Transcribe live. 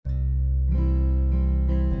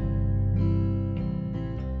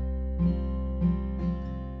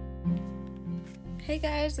Hey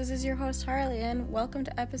guys, this is your host Harley and welcome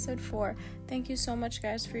to episode 4. Thank you so much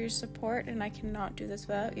guys for your support, and I cannot do this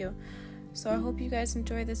without you. So I hope you guys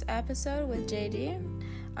enjoy this episode with JD.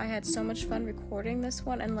 I had so much fun recording this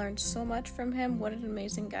one and learned so much from him. What an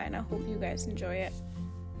amazing guy, and I hope you guys enjoy it.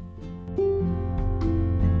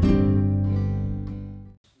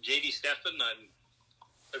 JD Stephan.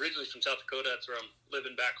 I'm originally from South Dakota. That's where I'm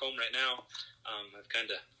living back home right now. I've kind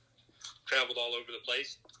of traveled all over the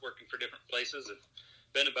place, working for different places, and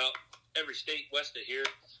been about every state west of here,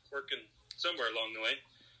 working somewhere along the way.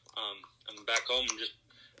 I'm back home and just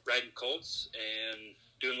riding colts and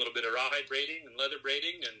doing a little bit of rawhide braiding and leather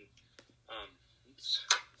braiding, and it's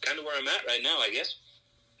kind of where I'm at right now, I guess.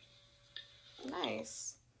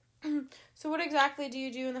 Nice. So what exactly do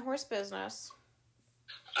you do in the horse business?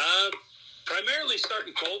 Primarily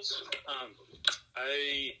starting colts.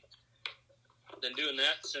 I've been doing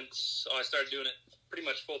that since I started doing it pretty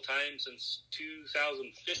much full time since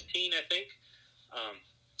 2015, I think.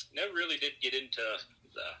 Never really did get into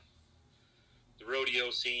the rodeo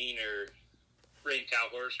scene or ring cow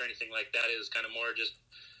horse or anything like that. It was kind of more just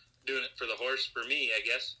doing it for the horse for me, I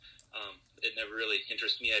guess. It never really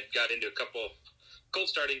interested me. I got into a couple colt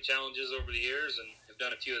starting challenges over the years and have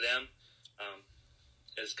done a few of them.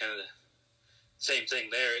 It's kind of the same thing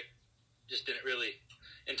there. It just didn't really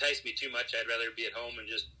entice me too much. I'd rather be at home and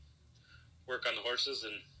just work on the horses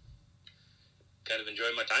and kind of enjoy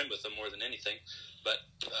my time with them more than anything. But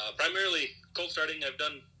primarily colt starting. I've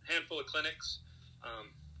done a handful of clinics,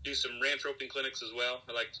 do some ranch roping clinics as well.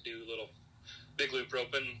 I like to do a little big loop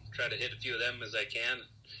roping, try to hit a few of them as I can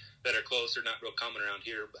that are close. They're not real common around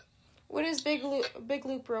here. But what is big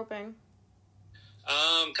loop roping?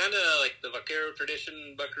 Kind of like the vaquero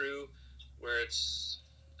tradition, buckaroo, where it's,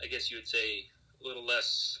 I guess you would say, a little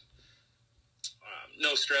less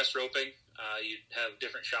no stress roping. You have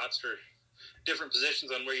different shots for different positions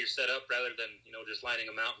on where you're set up, rather than just lining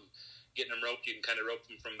them out and getting them roped. You can kind of rope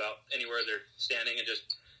them from about anywhere they're standing, and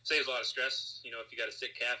just saves a lot of stress. If you got a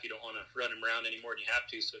sick calf, you don't want to run him around any more than you have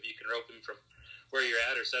to. So if you can rope him from where you're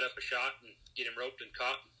at or set up a shot and get him roped and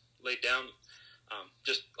caught and laid down,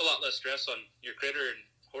 just a lot less stress on your critter and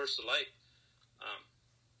horse alike.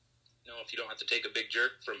 If you don't have to take a big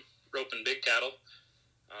jerk from roping big cattle,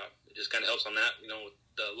 it just kind of helps on that. With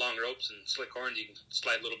the long ropes and slick horns, you can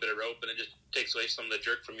slide a little bit of rope, and it just takes away some of the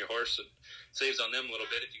jerk from your horse and saves on them a little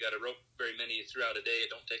bit. If you got to rope very many throughout a day,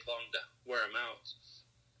 it don't take long to wear them out.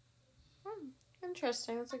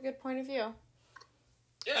 Interesting. That's a good point of view.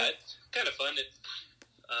 Yeah, it's kind of fun.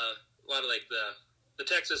 A lot of like the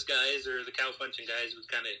Texas guys or the cow punching guys, it's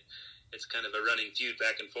kind of a running feud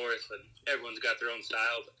back and forth, and everyone's got their own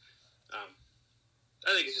style. But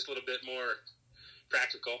I think it's just a little bit more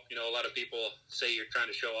practical. A lot of people say you're trying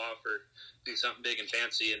to show off or do something big and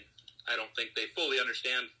fancy, and I don't think they fully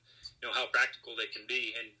understand, how practical they can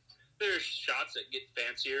be. And there's shots that get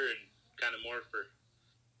fancier and kind of more for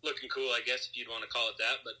looking cool, I guess, if you'd want to call it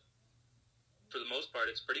that. But for the most part,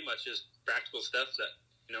 it's pretty much just practical stuff that,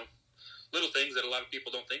 little things that a lot of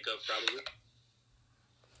people don't think of, probably.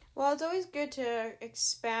 Well, it's always good to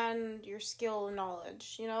expand your skill and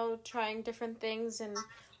knowledge, trying different things and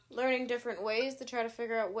learning different ways to try to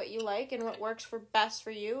figure out what you like and what works best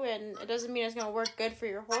for you. And it doesn't mean it's going to work good for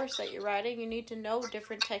your horse that you're riding. You need to know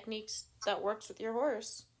different techniques that works with your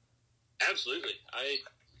horse. Absolutely. I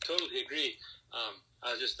totally agree.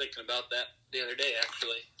 I was just thinking about that the other day,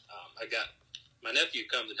 actually. My nephew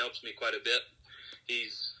comes and helps me quite a bit.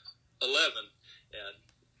 He's 11 and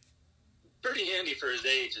pretty handy for his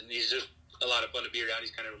age, and he's just a lot of fun to be around.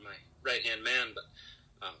 He's kind of my right-hand man, but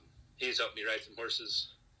he's helped me ride some horses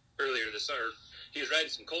earlier this summer. He was riding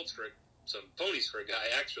some some ponies for a guy,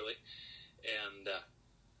 actually, and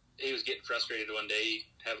he was getting frustrated one day,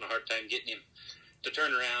 having a hard time getting him to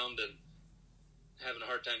turn around and having a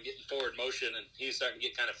hard time getting forward motion, and he was starting to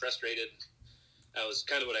get kind of frustrated. That was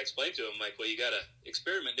kind of what I explained to him, like, well, you got to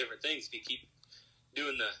experiment different things. If you keep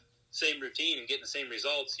doing the same routine and getting the same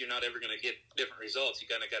results, you're not ever going to get different results. You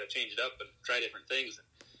kind of got to change it up and try different things.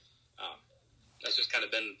 That's just kind of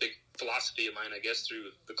been a big philosophy of mine, I guess, through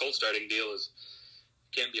the colt starting deal, is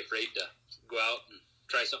you can't be afraid to go out and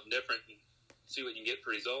try something different and see what you can get for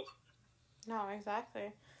result. No,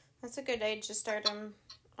 exactly. That's a good age to start him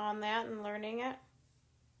on that and learning it.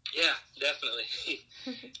 Yeah, definitely.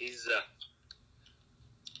 He's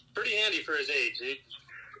pretty handy for his age.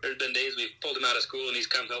 There's been days we've pulled him out of school and he's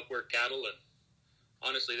come help work cattle, and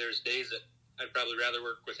honestly, there's days that I'd probably rather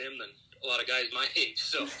work with him than a lot of guys my age.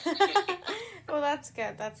 So, well, that's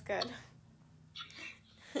good. That's good.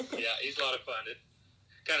 Yeah, he's a lot of fun. It's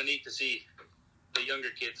kind of neat to see the younger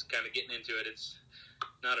kids kind of getting into it. It's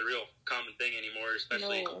not a real common thing anymore,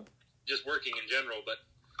 especially just working in general. But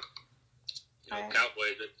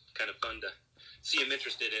cowboys, it's kind of fun to see them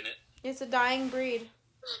interested in it. It's a dying breed.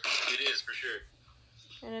 It is, for sure.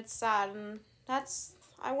 And it's sad, and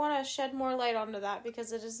I want to shed more light onto that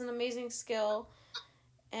because it is an amazing skill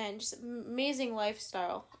and just amazing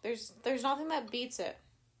lifestyle. There's nothing that beats it.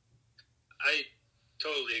 I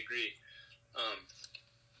totally agree.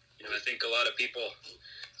 I think a lot of people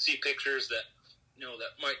see pictures that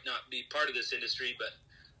that might not be part of this industry, but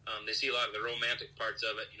they see a lot of the romantic parts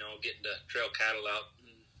of it. Getting to trail cattle out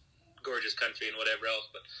in gorgeous country and whatever else,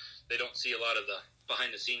 but they don't see a lot of the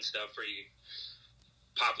behind the scenes stuff where you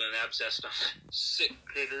popping an abscess on a sick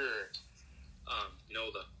critter,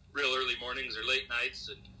 or the real early mornings or late nights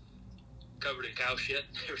and covered in cow shit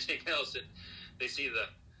and everything else. They see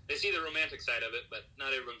the romantic side of it, but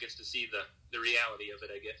not everyone gets to see the reality of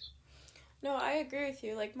it, I guess. No, I agree with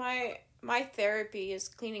you. Like, my therapy is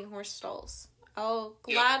cleaning horse stalls. I'll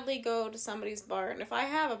gladly go to somebody's barn. If I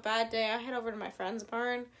have a bad day, I head over to my friend's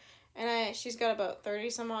barn, and she's got about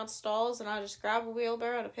 30-some-odd stalls, and I'll just grab a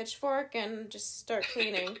wheelbarrow and a pitchfork and just start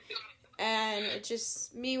cleaning. And it's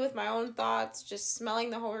just me with my own thoughts, just smelling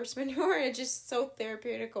the horse manure. It's just so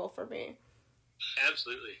therapeutical for me.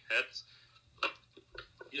 Absolutely. That's,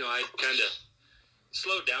 I kind of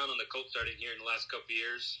slowed down on the colt starting here in the last couple of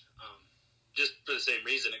years, just for the same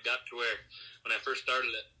reason. It got to where when I first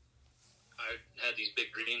started it, I had these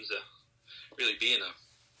big dreams of really being a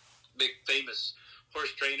big famous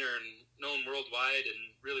horse trainer and known worldwide, and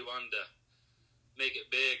really wanted to make it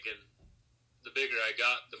big. And the bigger I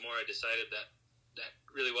got, the more I decided that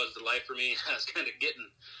really was the life for me. I was kind of getting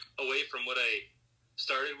away from what I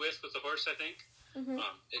started with the horse, I think. Mm-hmm.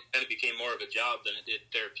 It kind of became more of a job than it did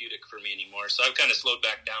therapeutic for me anymore. So I've kind of slowed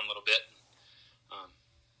back down a little bit.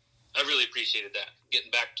 I really appreciated that,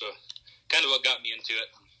 getting back to kind of what got me into it,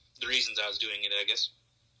 the reasons I was doing it, I guess.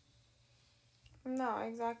 No,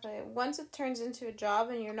 exactly. Once it turns into a job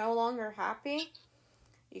and you're no longer happy,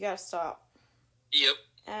 you gotta stop. Yep.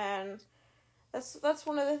 And that's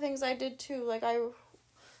one of the things I did too. Like, I was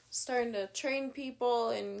starting to train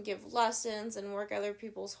people and give lessons and work other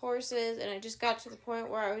people's horses, and it just got to the point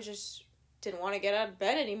where I was just didn't want to get out of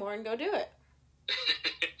bed anymore and go do it.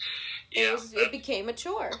 Yeah. It became a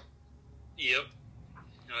chore. Yep.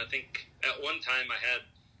 I think at one time I had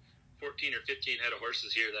 14 or 15 head of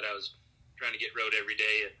horses here that I was trying to get rode every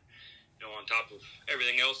day, and on top of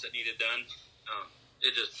everything else that needed done,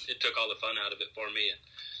 it took all the fun out of it for me.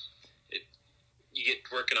 You get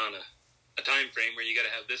working on a time frame where you got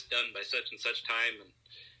to have this done by such and such time, and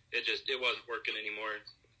it wasn't working anymore.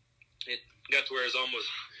 It got to where it was almost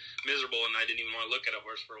miserable, and I didn't even want to look at a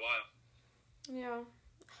horse for a while. Yeah.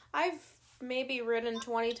 I've maybe ridden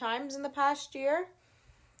 20 times in the past year.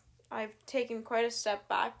 I've taken quite a step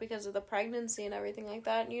back because of the pregnancy and everything like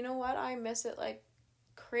that. And you know what? I miss it like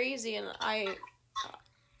crazy, and I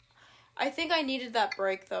think I needed that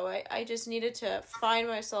break, though. I just needed to find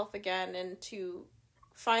myself again and to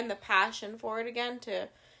find the passion for it again, to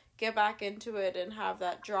get back into it and have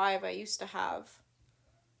that drive I used to have.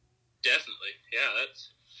 Definitely. Yeah,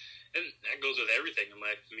 and that goes with everything in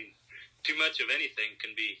life. I mean, too much of anything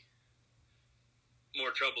can be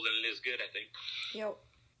more trouble than it is good, I think. Yep.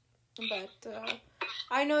 But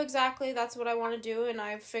I know exactly that's what I want to do, and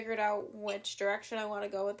I've figured out which direction I want to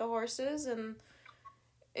go with the horses, and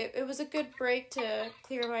it was a good break to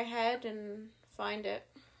clear my head and find it.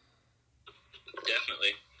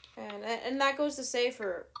 Definitely. And that goes to say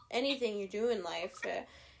for anything you do in life,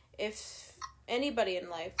 if anybody in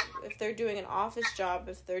life, if they're doing an office job,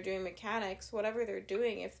 if they're doing mechanics, whatever they're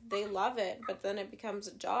doing, if they love it, but then it becomes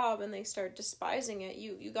a job and they start despising it,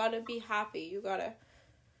 you gotta be happy.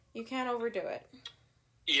 You can't overdo it.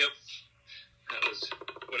 Yep. That was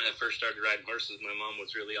when I first started riding horses. My mom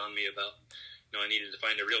was really on me about, I needed to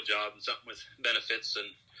find a real job and something with benefits and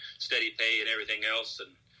steady pay and everything else.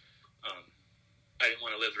 And I didn't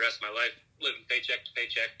want to live the rest of my life living paycheck to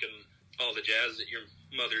paycheck and all the jazz that your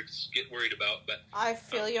mothers get worried about. But I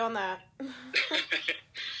feel you on that.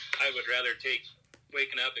 I would rather take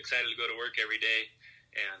waking up excited to go to work every day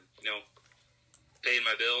and, paying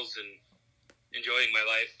my bills and enjoying my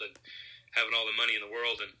life and having all the money in the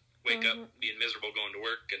world, and wake up being miserable going to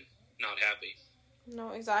work and not happy.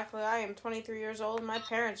 No, exactly. I am 23 years old, and my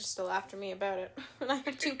parents are still after me about it. And I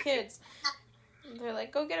have 2 kids. They're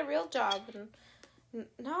like, go get a real job. And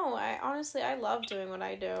no, I love doing what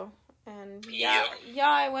I do. And yeah,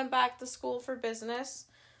 I went back to school for business,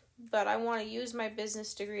 but I want to use my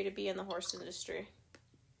business degree to be in the horse industry.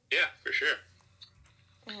 Yeah, for sure.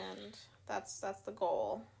 And that's the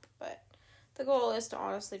goal. But The goal is to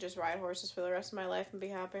honestly just ride horses for the rest of my life and be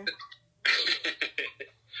happy.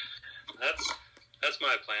 That's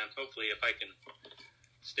my plan. Hopefully, if I can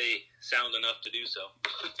stay sound enough to do so.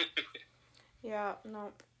 Yeah,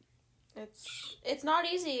 no. It's not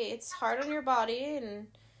easy. It's hard on your body, and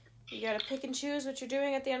you gotta pick and choose what you're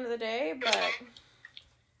doing at the end of the day, but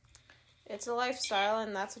it's a lifestyle,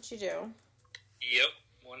 and that's what you do. Yep,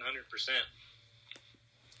 100%.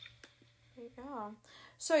 There you go.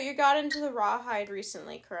 So you got into the rawhide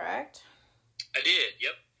recently, correct? I did,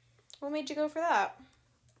 yep. What made you go for that?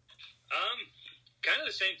 Kind of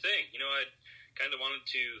the same thing. You know, I kind of wanted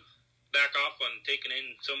to back off on taking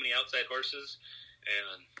in so many outside horses,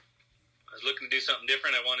 and I was looking to do something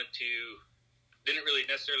different. Didn't really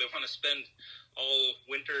necessarily want to spend all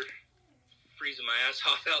winter freezing my ass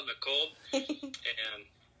off out in the cold, and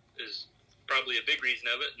is probably a big reason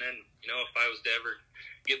of it. And then, you know, if I was to ever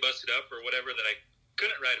get busted up or whatever that I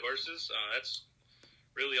couldn't ride horses, that's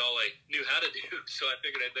really all I knew how to do. So I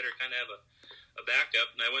figured I'd better kind of have a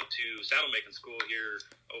backup. And I went to saddle making school here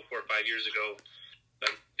 4 or 5 years ago. I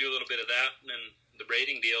do a little bit of that, and then the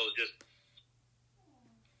braiding deal is just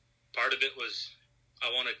part of it was I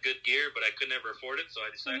wanted good gear, but I could never afford it, so I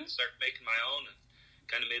decided to start making my own and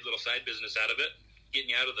kind of made a little side business out of it, getting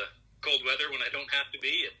you out of the cold weather when I don't have to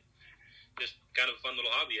be, and just kind of a fun little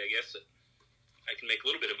hobby, I guess, that I can make a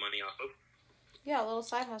little bit of money off of. Yeah, a little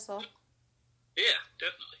side hustle. Yeah,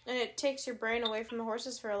 definitely. And it takes your brain away from the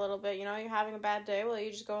horses for a little bit. You know, you're having a bad day, well, you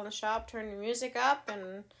just go in the shop, turn your music up,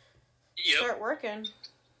 and start working.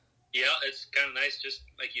 Yeah, it's kind of nice, just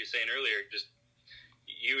like you were saying earlier, just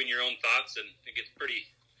you and your own thoughts, and it gets pretty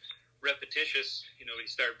repetitious, you know, when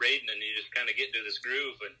you start braiding and you just kind of get into this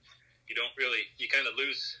groove, and you kind of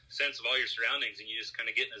lose sense of all your surroundings, and you just kind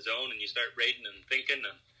of get in a zone and you start braiding and thinking,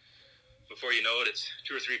 and before you know it, it's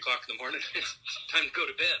 2 or 3 o'clock in the morning. It's time to go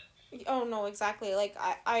to bed. Oh, no, exactly. Like,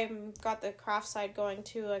 I'm got the craft side going,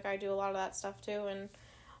 too. Like, I do a lot of that stuff, too. And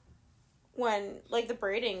when, like, the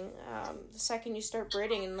braiding, the second you start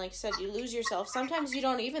braiding, and like I said, you lose yourself. Sometimes you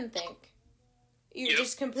don't even think. You're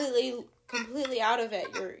just completely out of it.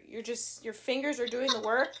 Your fingers are doing the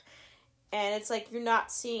work, and it's like you're not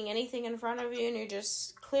seeing anything in front of you, and you're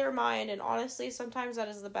just clear mind. And honestly, sometimes that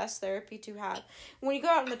is the best therapy to have. When you go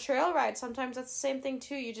out on the trail ride, sometimes that's the same thing,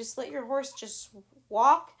 too. You just let your horse just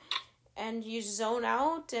walk, and you zone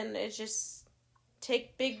out, and it just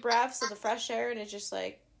take big breaths of the fresh air, and it's just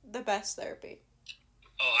like the best therapy.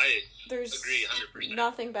 Oh, I agree 100%.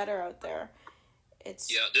 Nothing better out there.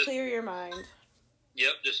 It's clear your mind.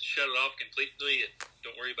 Yep, just shut it off completely and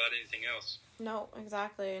don't worry about anything else. No,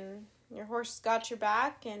 exactly. And your horse got your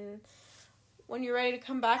back, and when you're ready to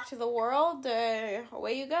come back to the world,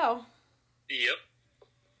 away you go. Yep.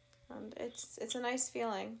 And it's a nice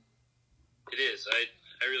feeling. It is.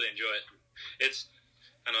 I really enjoy it.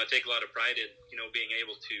 I know I take a lot of pride in, you know, being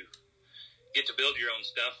able to get to build your own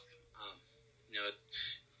stuff. You know,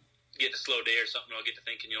 get a slow day or something, I'll get to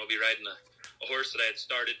thinking, you know, I'll be riding a horse that I had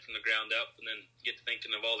started from the ground up, and then get to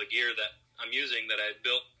thinking of all the gear that I'm using that I had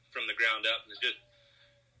built from the ground up, and it just,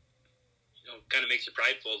 you know, kind of makes you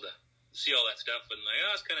prideful to see all that stuff, and like,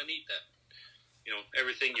 it's kind of neat that, you know,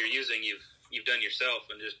 everything you're using, you've done yourself,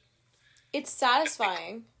 and just... It's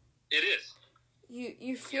satisfying. It is.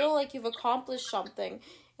 You feel like you've accomplished something,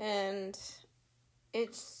 and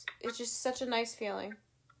it's just such a nice feeling.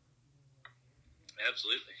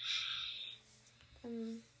 Absolutely.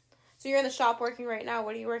 So you're in the shop working right now.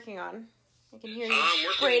 What are you working on? I can hear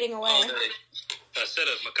you braiding away. A set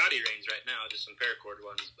of Makati reins right now, just some paracord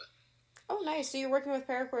ones. But. Oh, nice. So you're working with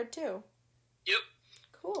paracord too? Yep.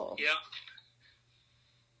 Cool. Yeah.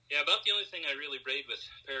 Yeah, about the only thing I really braid with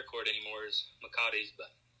paracord anymore is Makatis,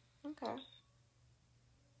 but... Okay.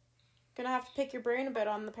 Gonna have to pick your brain a bit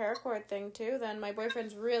on the paracord thing too, then. My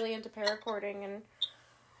boyfriend's really into paracording, and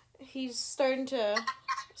he's starting to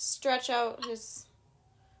stretch out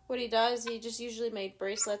what he does. He just usually made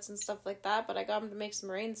bracelets and stuff like that, but I got him to make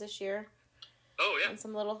some reins this year. Oh, yeah. And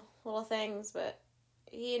some little things, but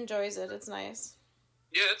he enjoys it. It's nice.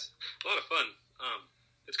 Yeah, it's a lot of fun.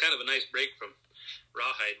 It's kind of a nice break from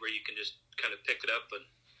rawhide, where you can just kind of pick it up and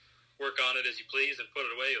work on it as you please and put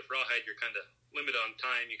it away. With rawhide, you're kind of limited on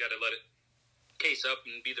time. You got to let it case up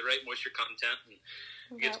and be the right moisture content, and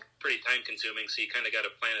it gets pretty time consuming, so you kind of got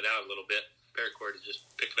to plan it out a little bit. Paracord is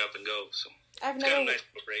just pick it up and go, so it's kind of a nice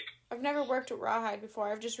little break. I've never worked with rawhide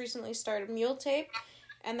before. I've just recently started mule tape,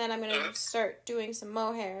 and then I'm going to start doing some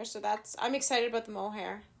mohair, so I'm excited about the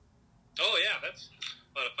mohair. Oh yeah, that's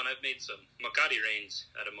a lot of fun. I've made some Makati reins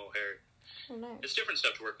out of mohair. Oh, nice. It's different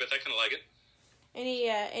stuff to work with. I kind of like it.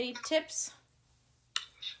 Any tips?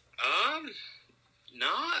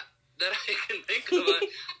 Not that I can think of.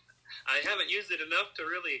 I haven't used it enough to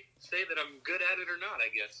really say that I'm good at it or not, I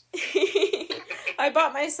guess. I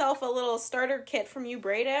bought myself a little starter kit from You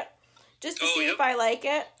Braid It, just to see if I like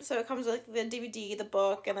it. So it comes with the DVD, the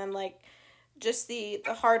book, and then like just the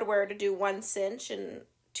hardware to do one cinch and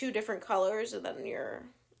 2 different colors, and then your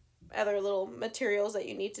other little materials that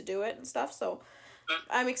you need to do it and stuff. So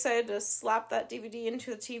I'm excited to slap that DVD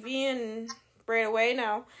into the TV and braid away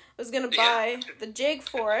now. I was going to buy the jig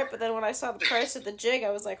for it, but then when I saw the price of the jig,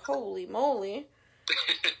 I was like, holy moly.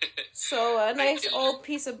 So a nice old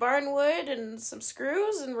piece of barnwood and some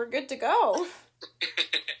screws, and we're good to go.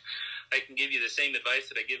 I can give you the same advice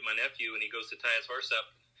that I give my nephew when he goes to tie his horse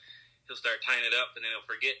up. He'll start tying it up, and then he'll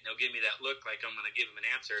forget, and he'll give me that look like I'm going to give him an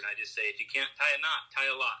answer, and I just say, if you can't tie a knot, tie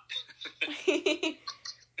a lot.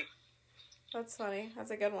 That's funny.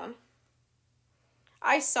 That's a good one.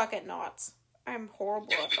 I suck at knots. I'm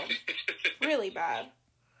horrible at them. Really bad.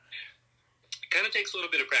 It kind of takes a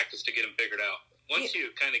little bit of practice to get them figured out. Once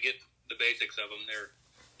you kind of get the basics of them,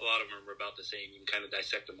 a lot of them are about the same. You can kind of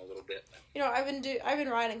dissect them a little bit. You know, I've been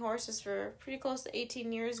riding horses for pretty close to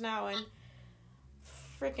 18 years now, and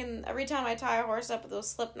freaking every time I tie a horse up with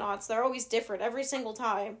those slip knots, they're always different every single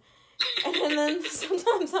time. And then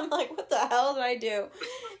sometimes I'm like, what the hell did I do?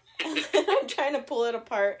 And then I'm trying to pull it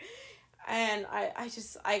apart. And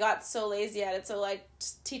I got so lazy at it, so I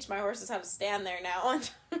just teach my horses how to stand there now.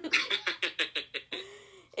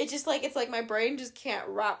 It's like my brain just can't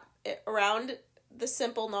wrap it around the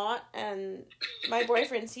simple knot. And my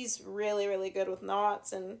boyfriend, he's really, really good with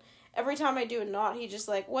knots. And every time I do a knot, he just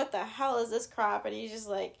like, what the hell is this crap? And he's just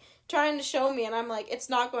like trying to show me, and I'm like, it's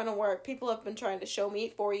not going to work. People have been trying to show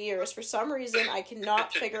me for years. For some reason, I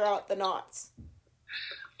cannot figure out the knots.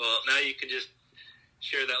 Well, now you can just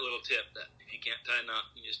share that little tip that if you can't tie a knot,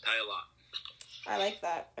 you just tie a lot. I like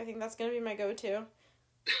that. I think that's going to be my go-to.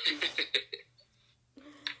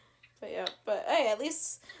 But hey, at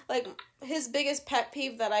least, like, his biggest pet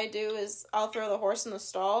peeve that I do is I'll throw the horse in the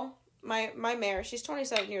stall. My mare, she's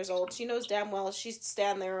 27 years old. She knows damn well she's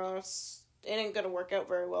stand there or it ain't going to work out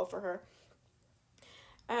very well for her.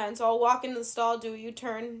 And so I'll walk into the stall, do a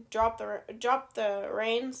U-turn, drop the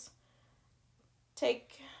reins,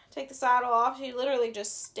 take the saddle off. She literally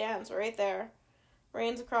just stands right there.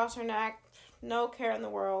 Reins across her neck, no care in the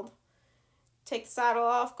world. Take the saddle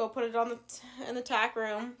off, go put it on in the tack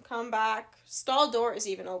room, come back. Stall door is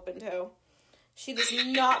even open too. She does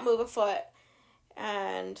not move a foot.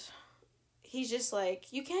 And he's just like,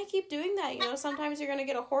 you can't keep doing that. You know, sometimes you're going to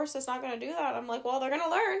get a horse that's not going to do that. I'm like, well, they're going to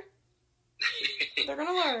learn. They're going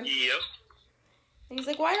to learn. Yep. And he's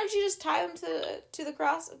like, why don't you just tie them to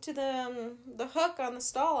the hook on the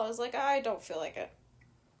stall? I was like, I don't feel like it.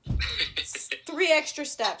 It's 3 extra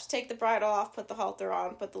steps. Take the bridle off, put the halter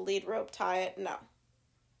on, put the lead rope, tie it. No.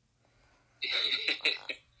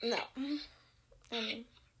 No. And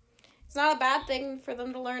it's not a bad thing for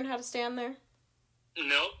them to learn how to stand there.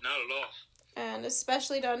 No, not at all. And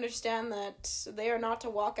especially to understand that they are not to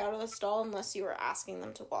walk out of the stall unless you are asking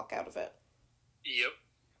them to walk out of it. Yep.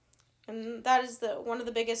 And that is one of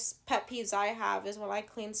the biggest pet peeves I have is when I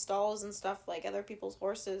clean stalls and stuff like other people's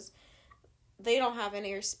horses. They don't have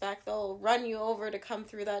any respect. They'll run you over to come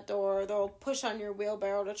through that door. They'll push on your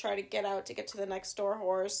wheelbarrow to try to get out to get to the next door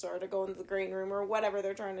horse or to go into the grain room or whatever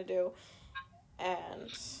they're trying to do.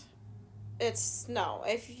 And it's, no.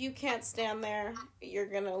 If you can't stand there, you're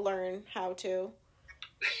going to learn how to.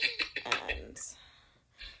 And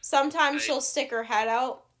sometimes she'll stick her head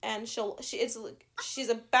out and she's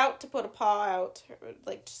about to put a paw out.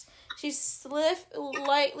 Like, she's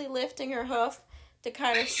lightly lifting her hoof to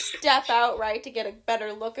kind of step out, right, to get a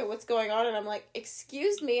better look at what's going on. And I'm like,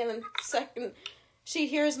 excuse me. And then second, she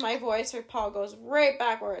hears my voice, her paw goes right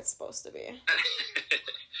back where it's supposed to be.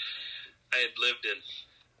 I had lived in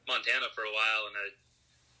Montana for a while, and I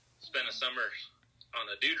spent a summer on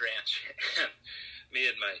a dude ranch. And me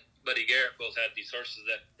and my buddy Garrett both had these horses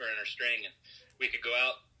that were in our string, and we could go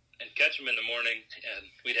out and catch them in the morning, and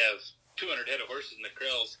we'd have 200 head of horses in the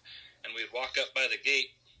corrals, and we'd walk up by the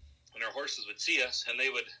gate, and our horses would see us, and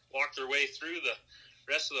they would walk their way through the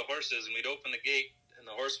rest of the horses, and we'd open the gate, and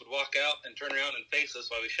the horse would walk out and turn around and face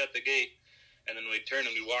us while we shut the gate, and then we'd turn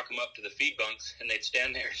and we'd walk them up to the feed bunks, and they'd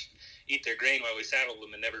stand there and eat their grain while we saddled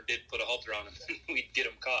them and never did put a halter on them. We'd get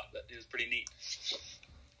them caught, but it was pretty neat.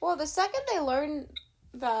 Well, the second they learn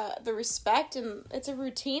the respect and it's a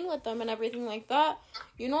routine with them and everything like that,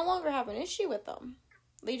 you no longer have an issue with them.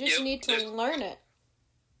 They just need to learn it.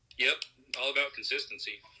 Yep, all about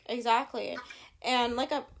consistency. Exactly. And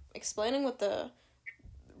like I'm explaining with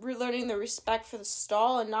learning the respect for the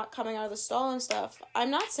stall and not coming out of the stall and stuff,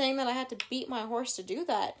 I'm not saying that I had to beat my horse to do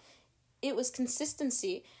that. it was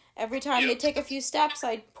consistency. Every time Yep. they take a few steps,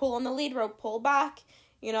 I'd pull on the lead rope, pull back,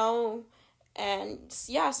 and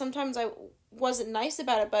yeah, sometimes I wasn't nice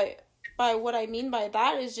about it, but by what I mean by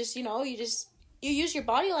that is just, you use your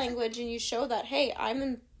body language and you show that, hey, I'm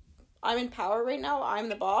in power right now, I'm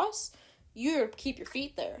the boss, you keep your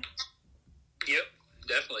feet there. Yep,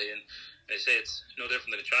 definitely. And they say it's no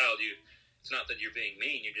different than a child. It's not that you're being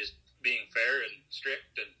mean, you're just being fair and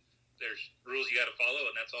strict, and there's rules you got to follow,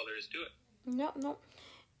 and that's all there is to it. No.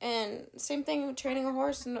 And same thing with training a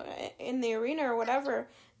horse in the arena or whatever.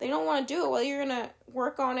 They don't want to do it. Well, you're going to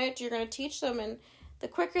work on it. You're going to teach them. And the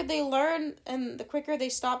quicker they learn and the quicker they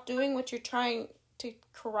stop doing what you're trying to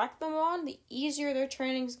correct them on, the easier their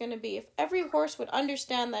training is going to be. If every horse would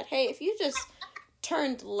understand that, hey, if you just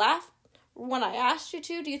turned left when I asked you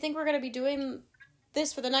to, do you think we're going to be doing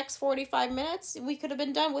this for the next 45 minutes? We could have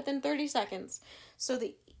been done within 30 seconds. So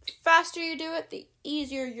the faster you do it, the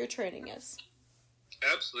easier your training is.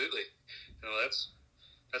 Absolutely. That's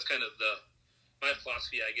kind of my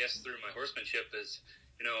philosophy, I guess, through my horsemanship is,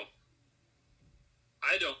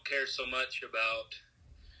 I don't care so much about,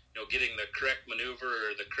 getting the correct maneuver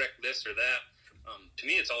or the correct this or that. To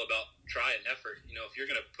me, it's all about try and effort. If you're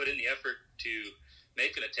going to put in the effort to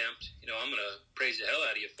make an attempt, I'm going to praise the hell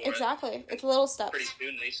out of you for it. Exactly. It's little steps. Pretty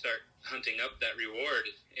soon they start hunting up that reward,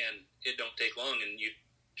 and it don't take long, and you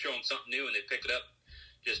show them something new, and they pick it up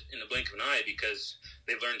just in the blink of an eye because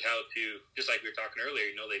they've learned how to, just like we were talking earlier,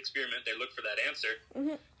 they experiment, they look for that answer.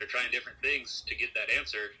 Mm-hmm. They're trying different things to get that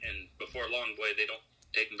answer, and before long, boy, they don't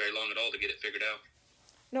take them very long at all to get it figured out.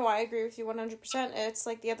 No, I agree with you 100%. It's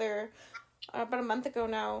like about a month ago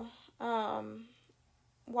now,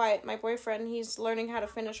 Wyatt, my boyfriend, he's learning how to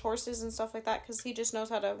finish horses and stuff like that because he just knows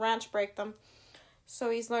how to ranch break them.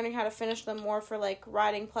 So he's learning how to finish them more for like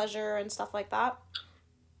riding pleasure and stuff like that.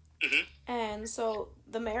 Mm-hmm. And so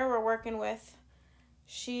the mare we're working with,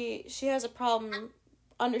 she has a problem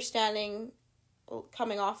understanding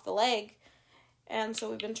coming off the leg. And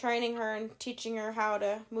so we've been training her and teaching her how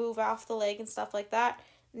to move off the leg and stuff like that.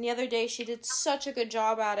 And the other day she did such a good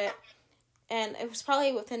job at it. And it was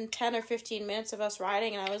probably within 10 or 15 minutes of us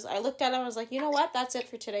riding. And I looked at him and I was like, you know what? That's it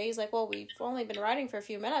for today. He's like, well, we've only been riding for a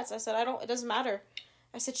few minutes. I said, it doesn't matter.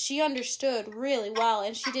 I said, she understood really well.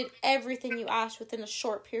 And she did everything you asked within a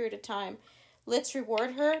short period of time. Let's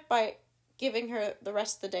reward her by giving her the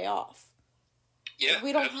rest of the day off. Yeah,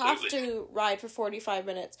 we don't absolutely. have to ride for 45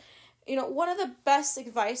 minutes. One of the best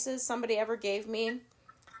advices somebody ever gave me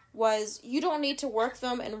was you don't need to work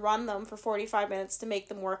them and run them for 45 minutes to make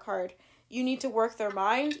them work hard. You need to work their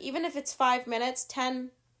mind. Even if it's 5 minutes,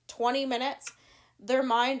 10, 20 minutes, their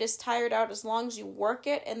mind is tired out as long as you work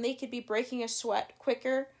it, and they could be breaking a sweat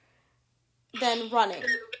quicker than running.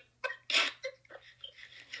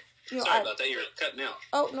 Sorry about that. You're cutting out.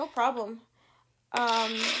 Oh, no problem.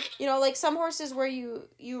 Like some horses where you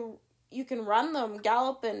can run them,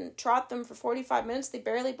 gallop, and trot them for 45 minutes, they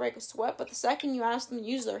barely break a sweat, but the second you ask them to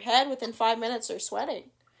use their head, within 5 minutes, they're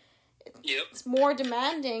sweating. Yep. It's more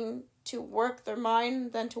demanding to work their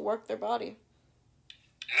mind than to work their body.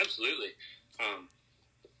 Absolutely.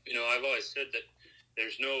 I've always said that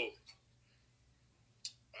there's no,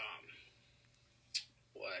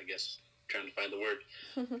 I guess, trying to find the word,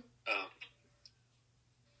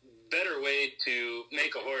 better way to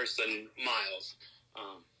make a horse than miles.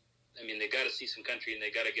 They got to see some country and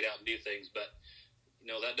they got to get out and do things, but,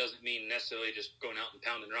 that doesn't mean necessarily just going out and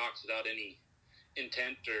pounding rocks without any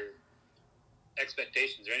intent or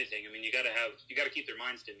expectations or anything. You got to keep their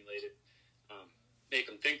mind stimulated, make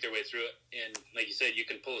them think their way through it. And like you said, you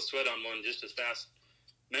can pull a sweat on one just as fast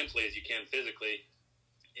mentally as you can physically.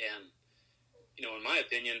 And, in my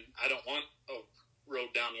opinion, I don't want a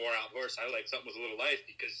rode down, wore out horse. I like something with a little life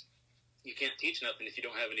because you can't teach nothing if you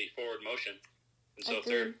don't have any forward motion. And so if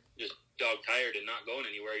they're just dog tired and not going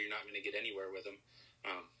anywhere, you're not going to get anywhere with them.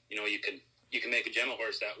 You can make a gentle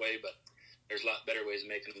horse that way, but there's a lot better ways of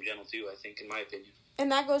making them gentle too, I think, in my opinion.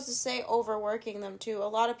 And that goes to say overworking them too. A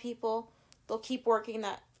lot of people, they'll keep working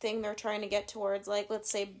that thing they're trying to get towards, like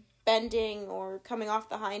let's say bending or coming off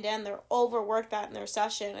the hind end. They're overwork that in their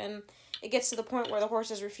session, and it gets to the point where the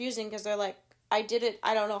horse is refusing because they're like, I did it,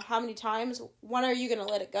 I don't know how many times. When are you going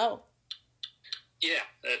to let it go? Yeah,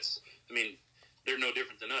 they're no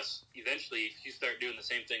different than us. Eventually, if you start doing the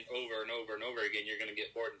same thing over and over and over again, you're going to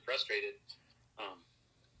get bored and frustrated.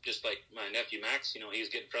 Just like my nephew Max, he was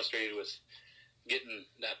getting frustrated with getting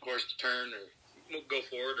that horse to turn or go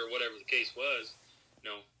forward or whatever the case was.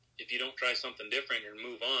 If you don't try something different or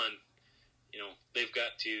move on, they've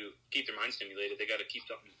got to keep their mind stimulated. They got to keep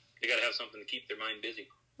something. They got to have something to keep their mind busy.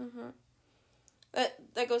 Mm-hmm.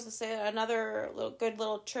 That goes to say another good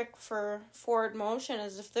little trick for forward motion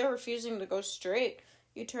is if they're refusing to go straight,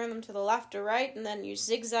 you turn them to the left or right, and then you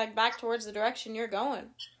zigzag back towards the direction you're going.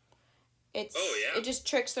 It just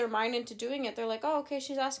tricks their mind into doing it. They're like, oh, okay,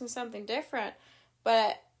 she's asking something different,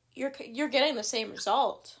 but you're getting the same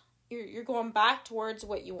result. You're going back towards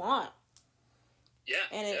what you want. Yeah,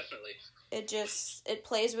 and definitely. It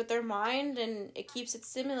plays with their mind, and it keeps it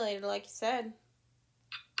stimulated, like you said.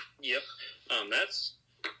 Yep. That's,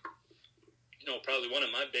 probably one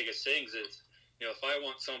of my biggest things is, if I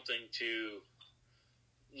want something to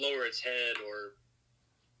lower its head or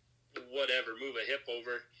whatever, move a hip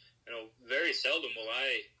over, very seldom will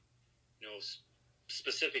I,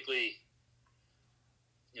 specifically,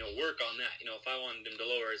 work on that. If I wanted him to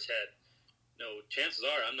lower his head, chances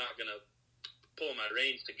are I'm not going to pull my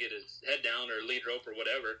reins to get his head down or lead rope or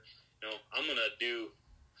whatever. I'm going to do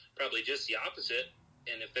probably just the opposite.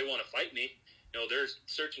 And if they want to fight me, they're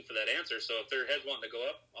searching for that answer. So if their head's wanting to go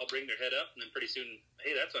up, I'll bring their head up, and then pretty soon,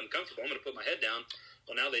 hey, that's uncomfortable. I'm going to put my head down.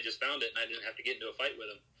 Well, now they just found it, and I didn't have to get into a fight with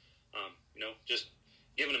them. Just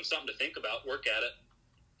giving them something to think about, work at it,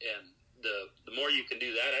 and the more you can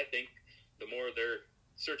do that, I think, the more they're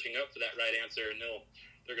searching up for that right answer, and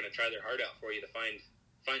they're going to try their heart out for you to find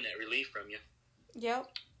that relief from you. Yep.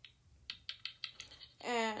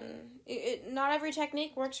 And not every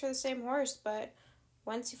technique works for the same horse, but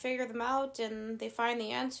once you figure them out and they find the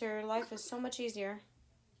answer, life is so much easier.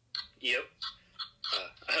 Yep.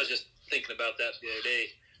 I was just thinking about that the other day.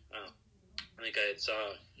 I think I saw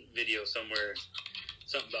a video somewhere,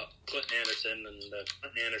 something about Clinton Anderson and the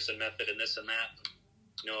Clinton Anderson method and this and that.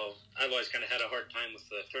 I've always kind of had a hard time with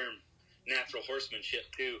the term natural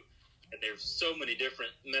horsemanship too. And there's so many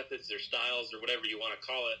different methods or styles or whatever you want to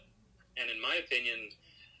call it. And in my opinion,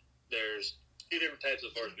 there's two different types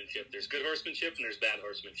of horsemanship. There's good horsemanship and there's bad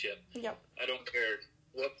horsemanship. Yep. I don't care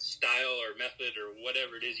what style or method or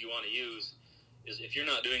whatever it is you want to use. Is if you're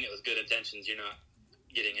not doing it with good intentions, you're not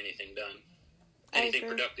getting anything done. Anything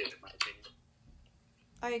productive, in my opinion.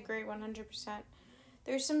 I agree 100%.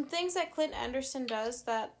 There's some things that Clint Anderson does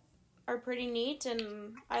that are pretty neat,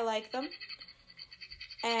 and I like them.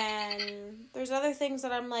 And there's other things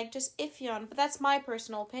that I'm like just iffy on, but that's my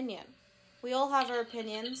personal opinion. We all have our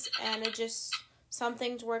opinions, and some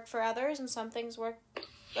things work for others, and some things work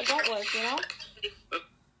that don't work,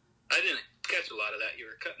 I didn't catch a lot of that. You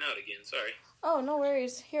were cutting out again, sorry. Oh, no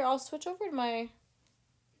worries. Here, I'll switch over to my...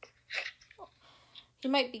 He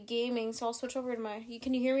might be gaming, so I'll switch over to my...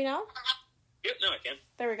 Can you hear me now? Yep, now I can.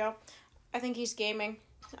 There we go. I think he's gaming.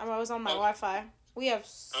 I was on my Wi-Fi. We have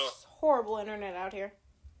horrible internet out here.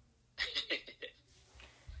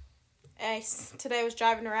 Today I was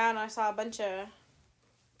driving around and I saw a bunch of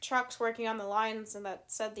trucks working on the lines and that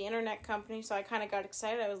said the internet company, so I kind of got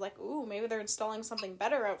excited. I was like, ooh, maybe they're installing something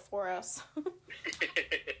better out for us.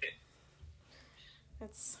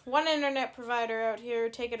 It's one internet provider out here,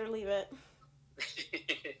 take it or leave it.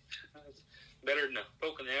 Better than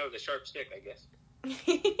poking the eye with a sharp stick, I guess.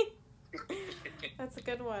 That's a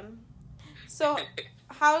good one. So,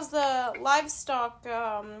 how's the livestock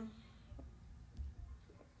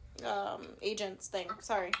agents thing?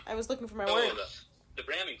 Sorry, I was looking for my word. The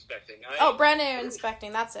brand inspecting. Brand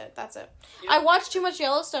inspecting. That's it. Yeah. I watched too much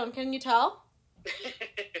Yellowstone. Can you tell?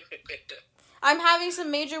 I'm having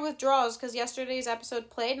some major withdrawals because yesterday's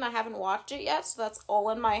episode played and I haven't watched it yet, so that's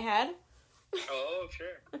all in my head. Oh,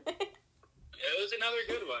 sure. It was another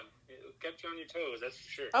good one. It kept you on your toes, that's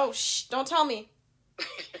for sure. Oh, don't tell me.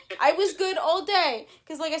 I was good all day.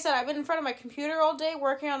 Because like I said, I've been in front of my computer all day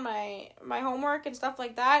working on my homework and stuff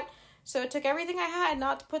like that. So it took everything I had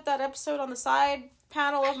not to put that episode on the side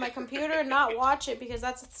panel of my computer and not watch it. Because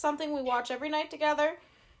that's something we watch every night together,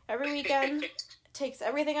 every weekend. It takes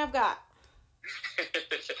everything I've got.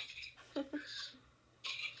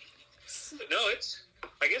 No,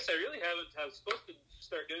 I guess I really haven't. I was supposed to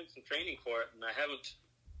start doing some training for it, and I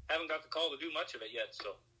haven't got the call to do much of it yet,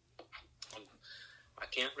 so I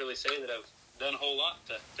can't really say that I've done a whole lot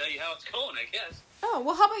to tell you how it's going, I guess. Oh,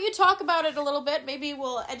 well, how about you talk about it a little bit? Maybe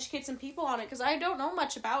we'll educate some people on it, because I don't know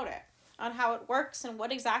much about it, on how it works and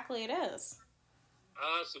what exactly it is.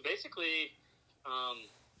 So basically,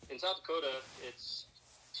 in South Dakota, it's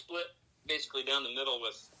split basically down the middle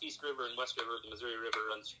with East River and West River. The Missouri River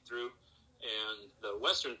runs through, and the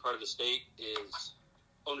western part of the state is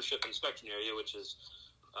ownership inspection area, which is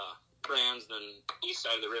brands. Then east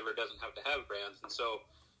side of the river doesn't have to have brands, and so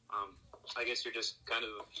I guess you're just kind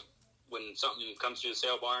of, when something comes to the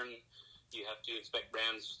sale barn, you have to inspect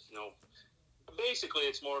brands. Basically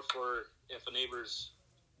it's more for if a neighbor's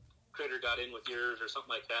critter got in with yours or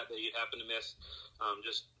something like that you'd happen to miss,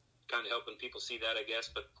 just kind of helping people see that, I guess.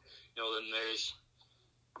 But, then there's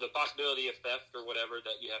the possibility of theft or whatever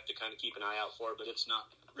that you have to kind of keep an eye out for, but it's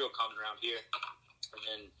not real common around here. And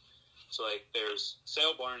then, so like there's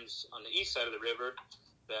sale barns on the east side of the river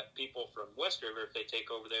that people from West River, if they take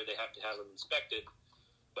over there, they have to have them inspected.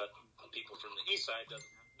 But people from the east side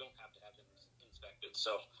don't have to have them inspected.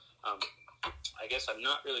 So I guess I'm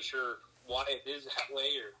not really sure why it is that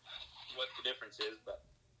way or what the difference is. But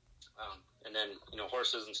and then,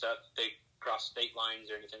 horses and stuff, they cross state lines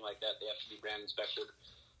or anything like that, they have to be brand inspected.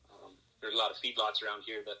 There's a lot of feedlots around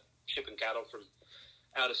here that shipping cattle from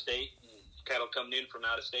out of state and cattle coming in from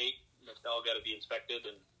out of state. That's all got to be inspected,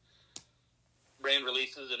 and brand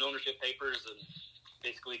releases and ownership papers, and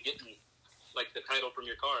basically getting like the title from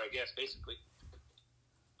your car, I guess, basically.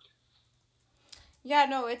 Yeah,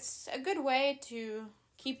 no, it's a good way to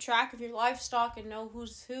keep track of your livestock and know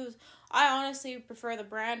who's. I honestly prefer the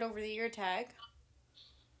brand over the ear tag.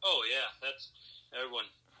 Oh yeah, that's everyone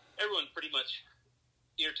pretty much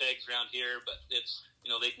ear tags around here, but it's,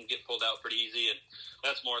 they can get pulled out pretty easy, and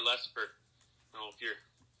that's more or less for, if you're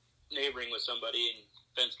neighboring with somebody and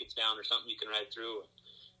fence gets down or something, you can ride through.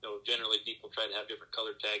 Generally people try to have different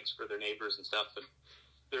colored tags for their neighbors and stuff, and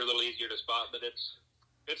they're a little easier to spot, but it's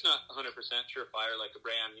not 100% surefire like a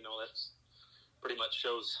brand. That's pretty much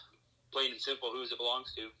shows plain and simple whose it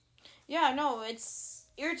belongs to. Yeah, no, it's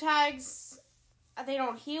ear tags. They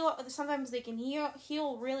don't heal. Sometimes they can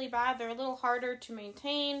heal really bad. They're a little harder to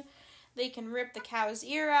maintain. They can rip the cow's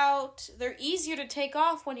ear out. They're easier to take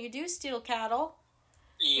off when you do steal cattle.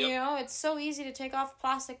 Yep. It's so easy to take off a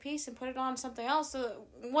plastic piece and put it on something else. So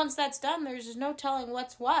once that's done, there's just no telling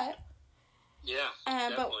what's what. Yeah,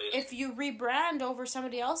 but if you rebrand over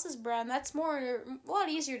somebody else's brand, that's a lot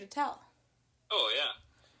easier to tell. Oh, yeah.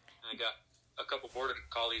 I got a couple border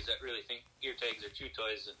collies that really think ear tags are chew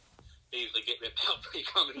toys, and they usually get ripped out pretty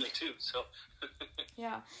commonly too, so.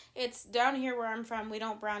 Yeah, it's down here where I'm from, we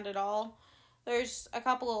don't brand at all. There's a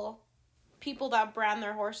couple people that brand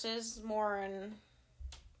their horses more, and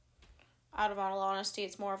out of all honesty,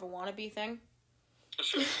 it's more of a wannabe thing.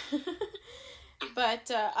 Sure. But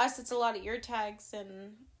us, it's a lot of ear tags,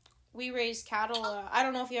 and we raise cattle. I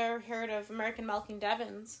don't know if you ever heard of American Milking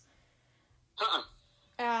Devons.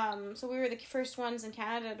 So we were the first ones in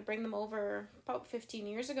Canada to bring them over about 15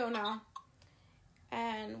 years ago now.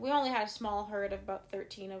 And we only had a small herd of about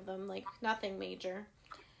 13 of them, like nothing major.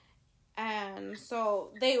 And so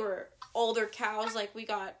they were older cows, like we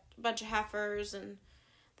got a bunch of heifers, and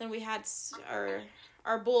then we had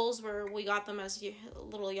our bulls where we got them as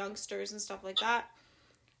little youngsters and stuff like that.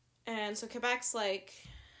 And so Quebec's like,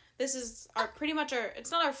 this is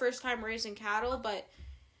it's not our first time raising cattle, but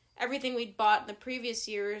everything we'd bought in the previous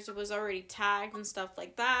years was already tagged and stuff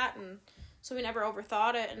like that, and so we never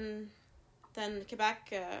overthought it. And then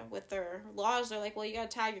Quebec, with their laws, they're like, well, you gotta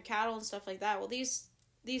tag your cattle and stuff like that. Well, these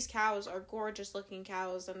cows are gorgeous looking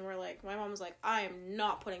cows, and my mom was like, I am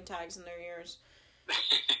not putting tags in their ears.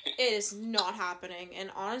 It is not happening.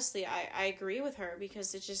 And honestly, I agree with her,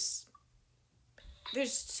 because it just,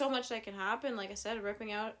 there's so much that can happen, like I said,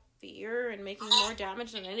 ripping out the ear and making more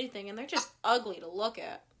damage than anything, and they're just ugly to look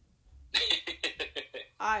at.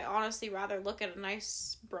 I honestly rather look at a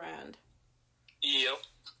nice brand. Yep.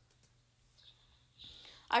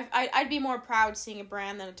 I'd be more proud seeing a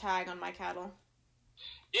brand than a tag on my cattle.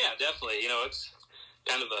 Yeah, definitely. It's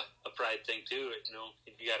kind of a pride thing too.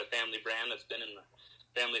 If you got a family brand that's been in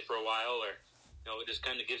the family for a while, or it just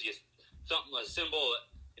kind of gives you something, a symbol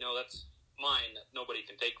that that's mine, that nobody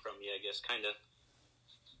can take from you, I guess, kind of.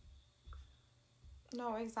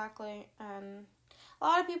 No, exactly. And a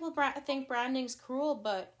lot of people think branding's cruel,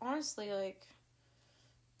 but honestly, like,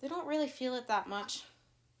 they don't really feel it that much.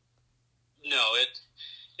 No,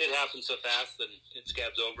 it happens so fast and it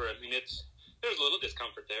scabs over. I mean, there's a little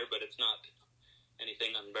discomfort there, but it's not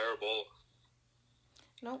anything unbearable.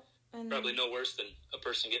 Nope. And probably no worse than a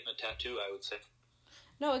person getting a tattoo, I would say.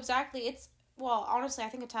 No, exactly. Honestly, I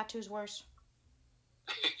think a tattoo's worse.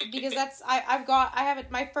 Because I have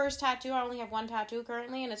my first tattoo. I only have one tattoo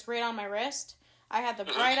currently, and it's right on my wrist. I had the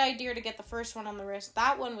bright idea to get the first one on the wrist.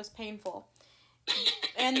 That one was painful.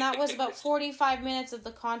 And that was about 45 minutes of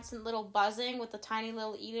the constant little buzzing with the tiny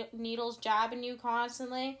little needles jabbing you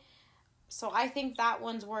constantly. So I think that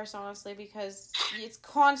one's worse, honestly, because it's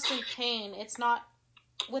constant pain. It's not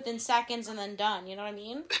within seconds and then done. You know what I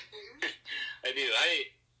mean? I do.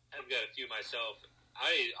 I've got a few myself.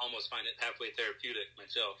 I almost find it halfway therapeutic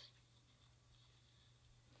myself.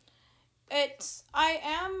 I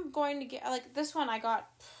am going to get, like, this one I got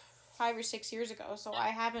 5 or 6 years ago, so I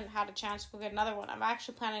haven't had a chance to go get another one. I'm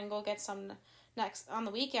actually planning to go get some next, on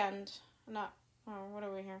the weekend. What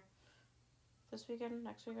are we here? This weekend?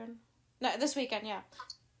 Next weekend? No, this weekend, yeah.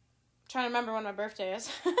 Trying to remember when my birthday is.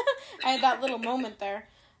 I had that little moment there.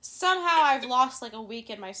 Somehow I've lost like a week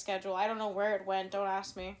in my schedule. I don't know where it went. Don't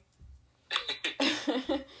ask me.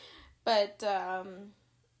 But,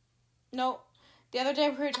 no. The other day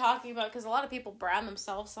we were talking about, because a lot of people brand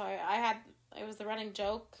themselves, so it was the running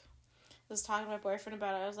joke. I was talking to my boyfriend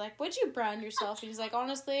about it. I was like, would you brand yourself? And he's like,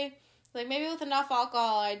 honestly, like maybe with enough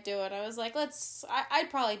alcohol I'd do it. I was like, I'd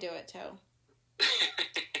probably do it too.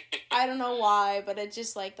 I don't know why, but it's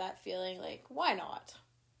just like that feeling, like, why not?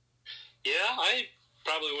 Yeah, I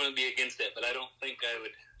probably wouldn't be against it, but I don't think I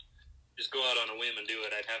would just go out on a whim and do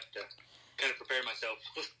it. I'd have to kind of prepare myself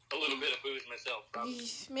with a little bit of booze myself, probably.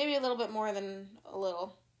 Maybe a little bit more than a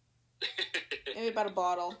little. Maybe about a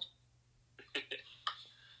bottle.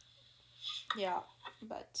 Yeah,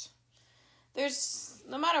 but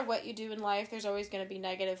no matter what you do in life, there's always going to be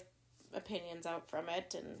negative opinions out from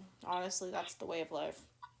it, and honestly, that's the way of life.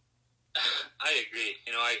 I agree.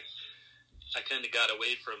 You know, I kind of got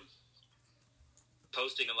away from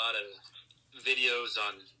posting a lot of videos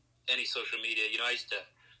on any social media. You know, I used to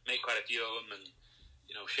make quite a few of them and,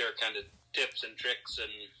 you know, share kind of tips and tricks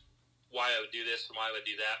and why I would do this and why I would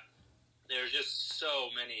do that. There's just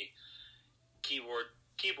so many keyboard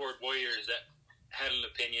warriors that had an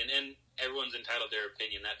opinion, and everyone's entitled to their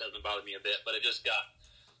opinion. That doesn't bother me a bit, but it just got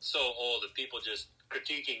so old of people just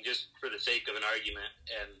critiquing just for the sake of an argument,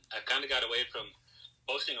 and I kind of got away from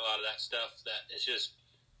posting a lot of that stuff that it's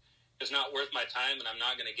not worth my time, and I'm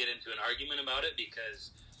not going to get into an argument about it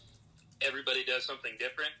because everybody does something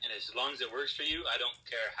different, and as long as it works for you, I don't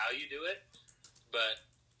care how you do it, but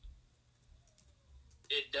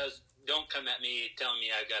don't come at me telling me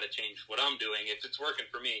I've got to change what I'm doing. If it's working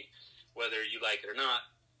for me, whether you like it or not,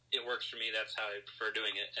 it works for me. That's how I prefer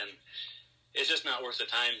doing it, and it's just not worth the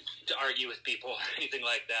time to argue with people or anything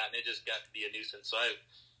like that, and it just got to be a nuisance. So I've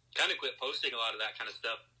kind of quit posting a lot of that kind of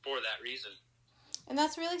stuff for that reason. And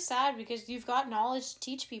that's really sad because you've got knowledge to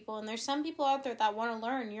teach people, and there's some people out there that want to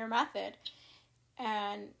learn your method,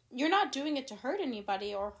 and you're not doing it to hurt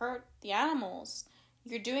anybody or hurt the animals.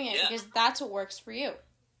 You're doing it because that's what works for you.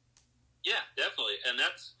 Yeah, definitely. And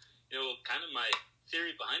that's, you know, kind of my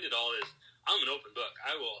theory behind it all is I'm an open book.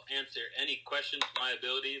 I will answer any question to my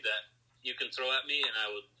ability that you can throw at me, and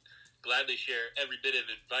I will gladly share every bit of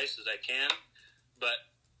advice as I can, but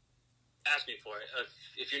ask me for it.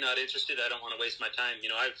 If you're not interested, I don't want to waste my time.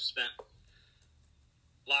 You know, I've spent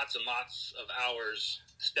lots and lots of hours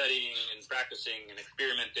studying and practicing and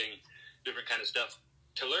experimenting different kind of stuff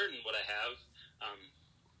to learn what I have,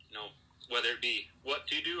 you know, whether it be what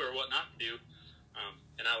to do or what not to do,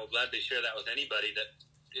 and I will gladly share that with anybody that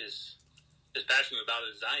is as passionate about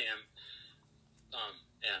it as I am,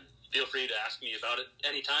 and feel free to ask me about it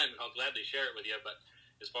anytime, and I'll gladly share it with you. But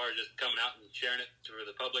as far as just coming out and sharing it for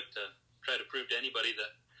the public to try to prove to anybody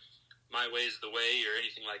that my way is the way or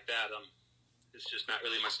anything like that, it's just not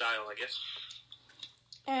really my style, I guess.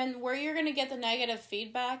 And where you're going to get the negative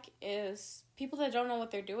feedback is people that don't know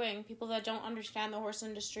what they're doing, people that don't understand the horse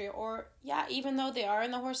industry, or, even though they are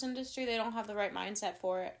in the horse industry, they don't have the right mindset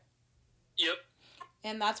for it. Yep.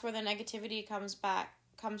 And that's where the negativity comes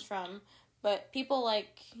from. But people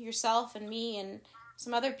like yourself and me and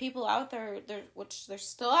some other people out there, which they're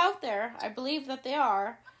still out there, I believe that they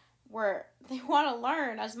are, where they want to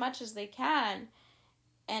learn as much as they can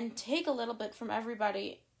and take a little bit from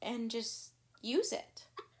everybody and just use it.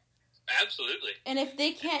 Absolutely. And if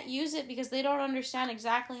they can't use it because they don't understand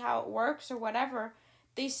exactly how it works or whatever,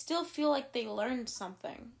 they still feel like they learned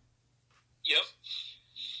something. Yep.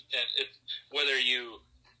 And whether you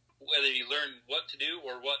learn what to do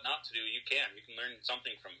or what not to do, you can learn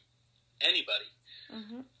something from anybody.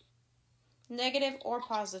 Mm-hmm. Negative or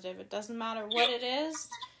positive, it doesn't matter what it is,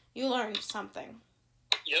 you learned something.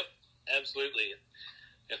 Yep, absolutely.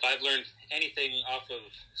 If I've learned anything off of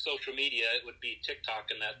social media, it would be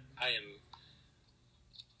TikTok, and that I am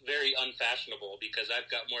very unfashionable because I've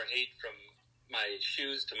got more hate from my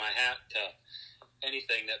shoes to my hat to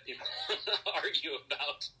anything that people argue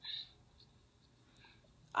about.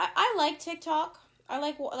 I like TikTok. I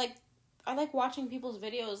like watching people's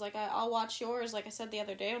videos. Like I'll watch yours. Like I said the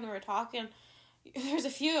other day when we were talking, there's a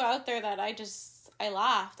few out there that I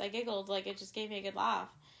laughed. I giggled. Like it just gave me a good laugh,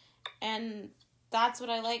 and that's what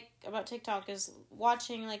I like about TikTok is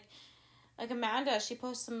watching like Amanda. She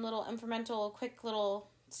posts some little incremental, quick little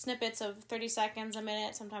snippets of 30 seconds, a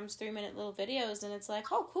minute, sometimes 3-minute little videos, and it's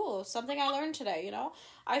like, oh, cool, something I learned today, you know?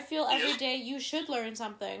 I feel every day you should learn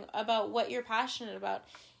something about what you're passionate about,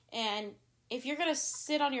 and if you're going to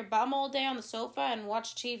sit on your bum all day on the sofa and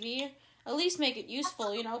watch TV, at least make it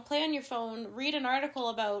useful, play on your phone, read an article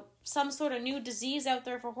about some sort of new disease out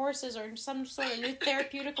there for horses or some sort of new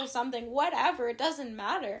therapeutic or something, whatever, it doesn't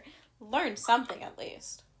matter. Learn something at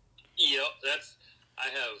least. Yep, I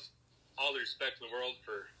have all the respect in the world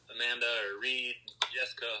for Amanda or Reed,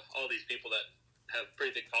 Jessica, all these people that have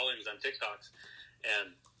pretty big followings on TikToks,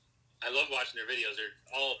 and I love watching their videos. They're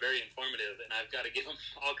all very informative, and I've got to give them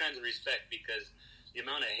all kinds of respect because the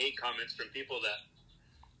amount of hate comments from people that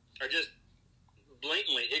are just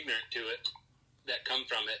blatantly ignorant to it that come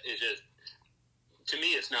from it is just, to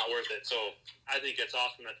me, it's not worth it. So I think it's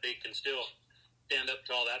awesome that they can still stand up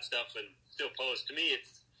to all that stuff and still post. To me,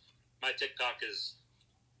 my TikTok is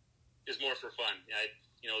more for fun.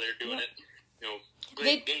 They're doing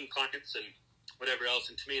it, gain clients and whatever else.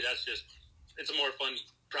 And to me, it's a more fun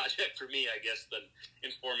project for me, I guess, than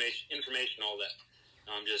information, all that.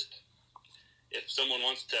 If someone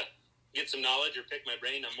wants to get some knowledge or pick my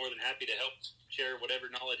brain, I'm more than happy to help share whatever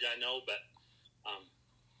knowledge I know. But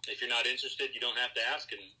if you're not interested, you don't have to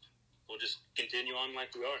ask, and we'll just continue on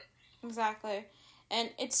like we are. Exactly. And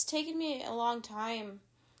it's taken me a long time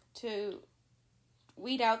to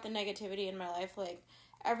weed out the negativity in my life. Like,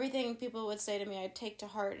 everything people would say to me, I'd take to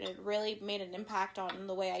heart, and it really made an impact on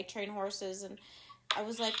the way I train horses. And I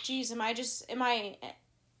was like, geez, am I an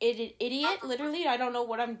idiot? Literally, I don't know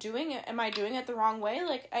what I'm doing. Am I doing it the wrong way?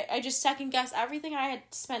 Like, I just second guess everything I had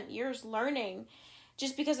spent years learning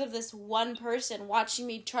just because of this one person watching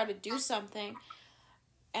me try to do something.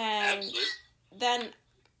 And Absolutely. Then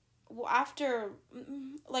after,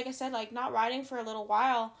 like I said, like, not riding for a little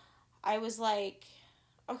while, I was like,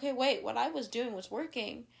 okay, wait, what I was doing was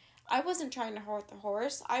working. I wasn't trying to hurt the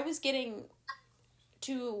horse. I was getting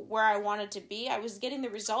to where I wanted to be. I was getting the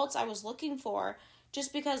results I was looking for.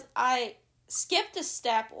 Just because I skipped a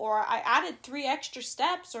step or I added 3 extra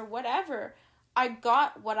steps or whatever, I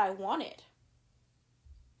got what I wanted.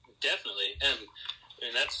 Definitely.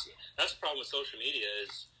 And that's the problem with social media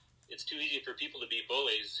is it's too easy for people to be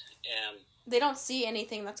bullies, and they don't see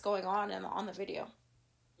anything that's going on the video.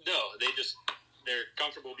 No, they're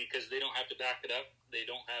comfortable because they don't have to back it up. They're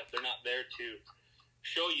not there to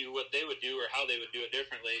show you what they would do or how they would do it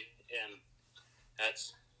differently. And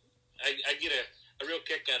I get a real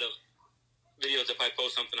kick out of videos. If I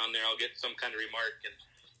post something on there, I'll get some kind of remark, and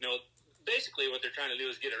basically what they're trying to do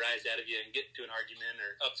is get a rise out of you and get into an argument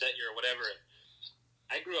or upset you or whatever.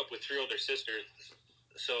 I grew up with 3 older sisters,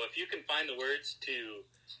 so if you can find the words to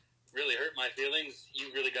really hurt my feelings,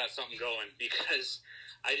 you really got something going, because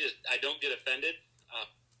I don't get offended.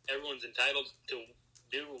 Everyone's entitled to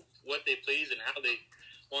do what they please and how they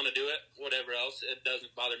want to do it, whatever else. It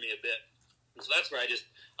doesn't bother me a bit. And so that's where I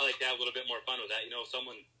like to have a little bit more fun with that. If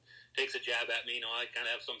someone takes a jab at me, I kind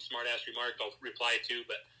of have some smart-ass remark I'll reply to,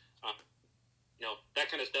 but, that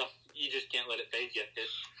kind of stuff, you just can't let it phase you.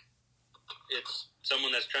 It's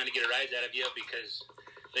someone that's trying to get a rise out of you because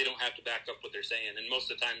they don't have to back up what they're saying, and most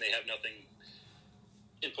of the time they have nothing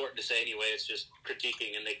important to say anyway. It's just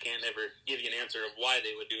critiquing, and they can't ever give you an answer of why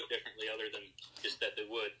they would do it differently other than just that they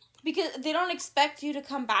would. Because they don't expect you to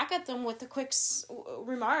come back at them with a quick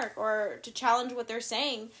remark or to challenge what they're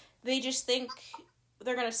saying. They just think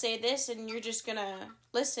they're going to say this and you're just going to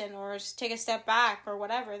listen or just take a step back or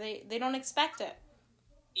whatever. They don't expect it.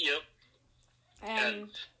 Yep. And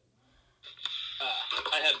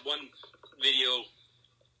I had one video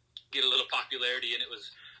get a little popularity, and it was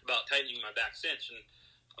about tightening my back cinch. And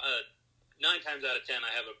 9 times out of 10, I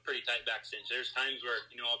have a pretty tight back cinch. There's times where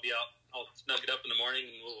I'll be out, I'll snug it up in the morning,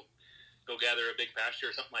 and we'll go gather a big pasture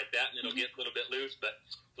or something like that, and it'll get a little bit loose. But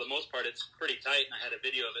for the most part, it's pretty tight. And I had a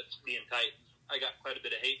video of it being tight. I got quite a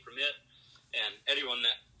bit of hate from it, and anyone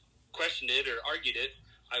that questioned it or argued it,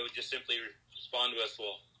 I would just simply respond to us,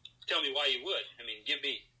 well, tell me why you would.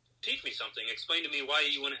 Teach me something. Explain to me why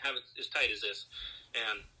you wouldn't have it as tight as this.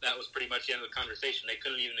 And that was pretty much the end of the conversation. They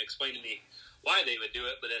couldn't even explain to me why they would do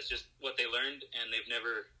it, but that's just what they learned, and they've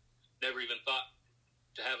never even thought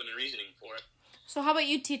to have any reasoning for it. So how about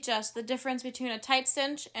you teach us the difference between a tight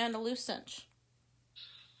cinch and a loose cinch?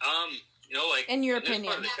 In your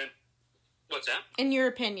opinion. What's that? In your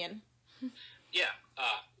opinion. Yeah.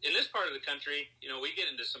 In this part of the country, we get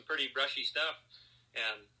into some pretty brushy stuff,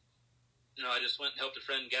 and I just went and helped a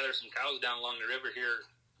friend gather some cows down along the river here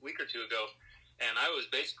a week or 2 ago. And I was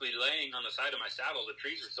basically laying on the side of my saddle. The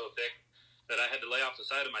trees were so thick that I had to lay off the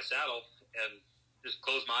side of my saddle and just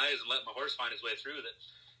close my eyes and let my horse find his way through that.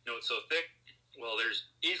 It's so thick. Well, there's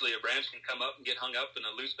easily a branch can come up and get hung up in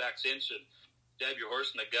a loose back cinch and stab your horse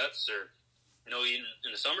in the guts. Or, even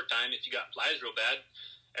in the summertime, if you got flies real bad,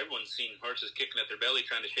 everyone's seen horses kicking at their belly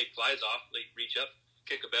trying to shake flies off. They reach up,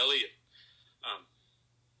 kick a belly.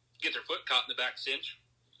 get their foot caught in the back cinch.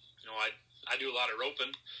 I do a lot of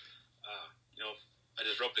roping. I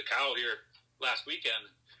just roped a cow here last weekend.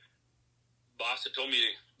 Boss had told me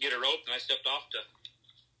to get a rope, and I stepped off to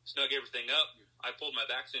snug everything up. I pulled my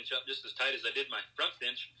back cinch up just as tight as I did my front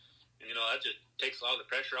cinch, and that just takes a lot of the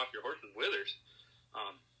pressure off your horse's withers.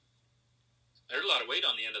 There's a lot of weight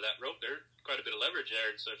on the end of that rope. There's quite a bit of leverage there,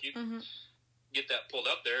 and so if you get that pulled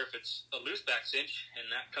up there, if it's a loose back cinch and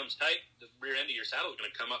that comes tight, the rear end of your saddle is going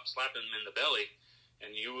to come up, slapping them in the belly,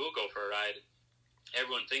 and you will go for a ride.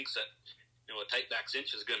 Everyone thinks that a tight back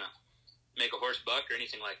cinch is going to make a horse buck or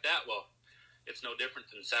anything like that. Well, it's no different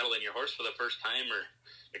than saddling your horse for the first time or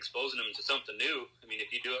exposing them to something new. I mean,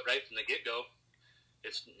 if you do it right from the get-go,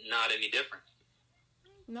 it's not any different.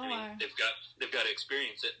 No, they've got to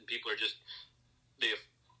experience it, and people are just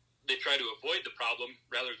they try to avoid the problem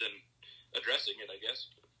rather than addressing it, I guess.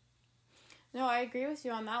 No, I agree with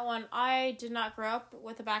you on that one. I did not grow up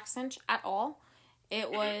with a back cinch at all.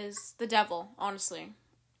 It was the devil, honestly,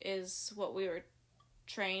 is what we were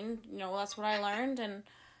trained. That's what I learned. And,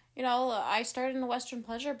 I started in a Western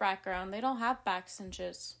pleasure background. They don't have back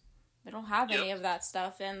cinches. They don't have any of that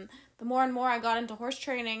stuff. And the more and more I got into horse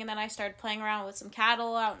training, and then I started playing around with some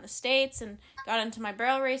cattle out in the States and got into my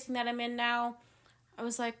barrel racing that I'm in now, I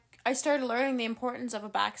was like, I started learning the importance of a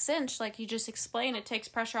back cinch. Like you just explained, it takes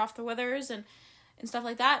pressure off the withers and stuff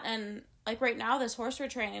like that. And like right now, this horse we're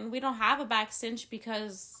training, we don't have a back cinch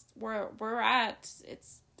because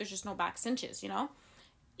there's just no back cinches,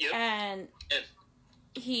 Yep. And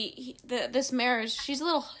this mare, she's a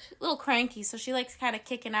little cranky, so she likes kind of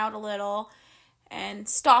kicking out a little and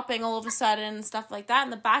stopping all of a sudden and stuff like that.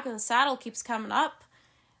 And the back of the saddle keeps coming up.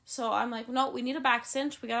 So I'm like, no, we need a back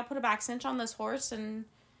cinch. We got to put a back cinch on this horse. And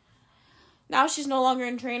now she's no longer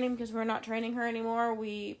in training because we're not training her anymore.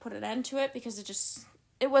 We put an end to it because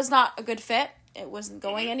it was not a good fit. It wasn't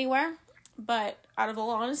going anywhere. But out of all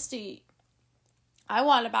honesty, I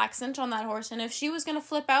want a back cinch on that horse. And if she was going to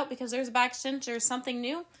flip out because there's a back cinch or something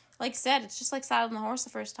new, like I said, it's just like saddling the horse the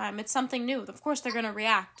first time. It's something new. Of course they're going to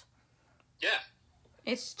react. Yeah.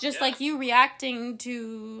 It's just like you reacting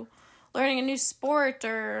to learning a new sport,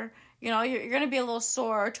 or you're gonna be a little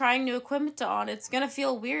sore, or trying new equipment on. It's gonna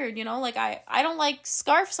feel weird, like I don't like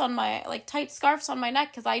tight scarves on my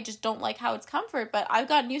neck because I just don't like how it's comfort, but I've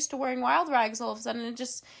gotten used to wearing wild rags all of a sudden.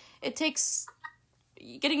 It takes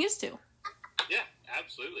getting used to. Yeah,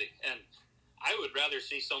 absolutely. And I would rather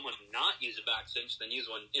see someone not use a back cinch than use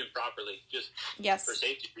one improperly, just for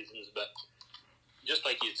safety reasons. But just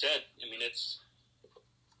like you said, I mean, it's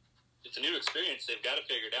a new experience. They've got to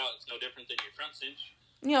figure it out. It's no different than your front cinch.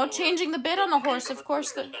 Changing the bit on the horse, of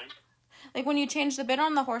course. Like when you change the bit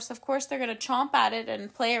on the horse, of course they're going to chomp at it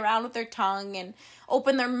and play around with their tongue and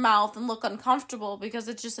open their mouth and look uncomfortable because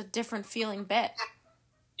it's just a different feeling bit.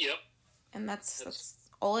 Yep. And that's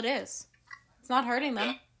all it is. It's not hurting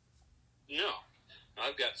them. Yeah. No.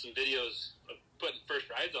 I've got some videos of putting first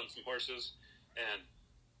rides on some horses, and,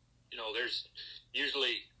 there's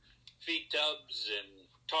usually feed tubs and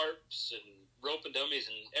tarps and rope and dummies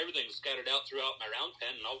and everything scattered out throughout my round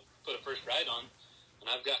pen, and I'll put a first ride on,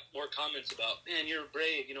 and I've got more comments about, man, you're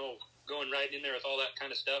brave, going right in there with all that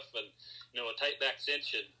kind of stuff, and a tight back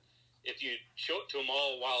cinch. And if you show it to them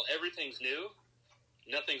all while everything's new,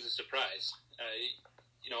 nothing's a surprise.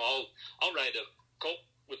 I'll ride a colt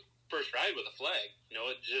with first ride with a flag.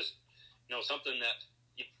 It's just something that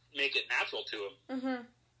you make it natural to them. Mm-hmm.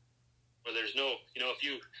 Where there's no, if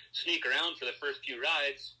you sneak around for the first few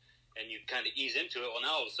rides and you kind of ease into it, well,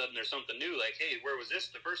 now all of a sudden there's something new, like, hey, where was this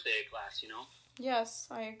the first day of class, Yes,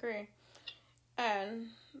 I agree.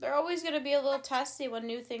 And they're always going to be a little testy when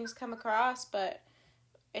new things come across, but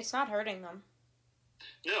it's not hurting them.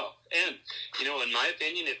 No, and, in my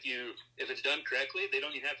opinion, if it's done correctly, they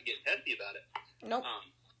don't even have to get testy about it. Nope.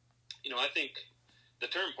 I think the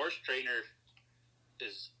term horse trainer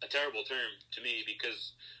is a terrible term to me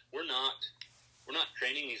because we're not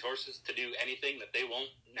training these horses to do anything that they won't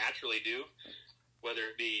naturally do, whether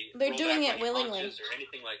it be they're doing it willingly or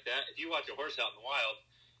anything like that. If you watch a horse out in the wild,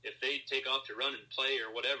 if they take off to run and play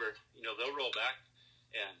or whatever, they'll roll back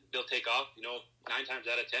and they'll take off. 9 times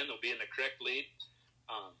out of 10 they'll be in the correct lead.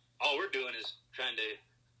 All we're doing is trying to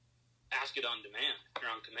ask it on demand or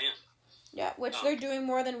on command. Yeah, which they're doing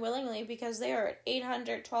more than willingly because they are an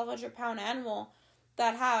 800, 1,200 pound animal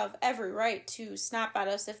that have every right to snap at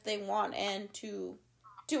us if they want and to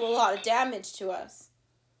do a lot of damage to us.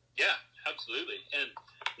 Yeah, absolutely. And,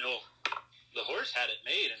 the horse had it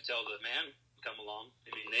made until the man come along.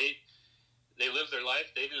 I mean, they lived their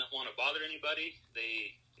life. They didn't want to bother anybody.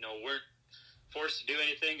 They, weren't forced to do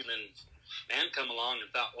anything. And then man come along and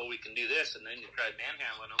thought, well, we can do this, and then you tried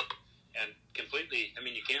manhandling them, and completely, I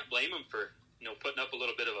mean, you can't blame them for, putting up a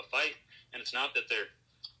little bit of a fight, and it's not that they're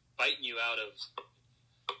fighting you out of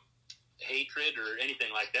hatred or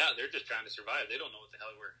anything like that. They're just trying to survive. They don't know what the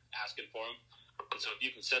hell we're asking for them. And so if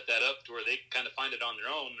you can set that up to where they kind of find it on their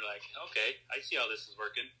own, they're like, okay, I see how this is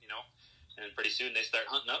working, and pretty soon they start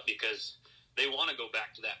hunting up because they want to go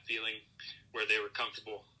back to that feeling where they were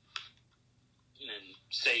comfortable and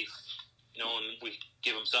safe, and we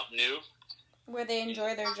give them something new. Where they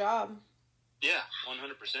enjoy their job. Yeah, 100%.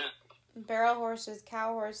 Barrel horses,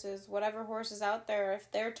 cow horses, whatever horse is out there,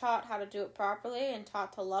 if they're taught how to do it properly and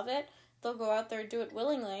taught to love it, they'll go out there and do it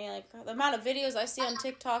willingly. Like, the amount of videos I see on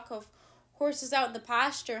TikTok of horses out in the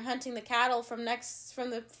pasture hunting the cattle from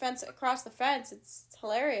the fence across the fence, it's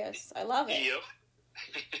hilarious. I love it.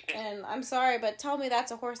 Yep. And I'm sorry, but tell me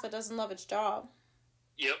that's a horse that doesn't love its job.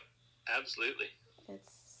 Yep, absolutely.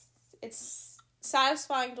 It's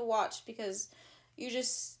satisfying to watch because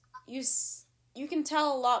you can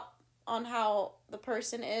tell a lot on how the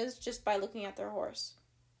person is just by looking at their horse.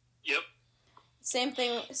 Yep. Same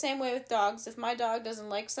way with dogs. If my dog doesn't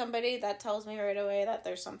like somebody, that tells me right away that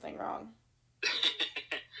there's something wrong.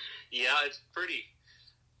 Yeah, it's pretty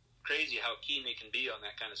crazy how keen they can be on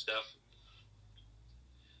that kind of stuff.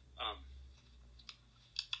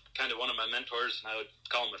 Kind of one of my mentors, and I would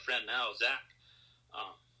call him a friend now, Zach.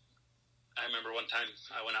 I remember one time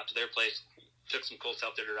I went out to their place, took some colts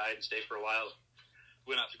out there to ride and stay for a while.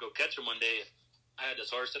 Went out to go catch them one day. I had this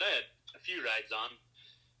horse that I had a few rides on,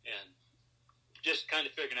 and just kind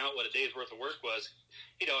of figuring out what a day's worth of work was.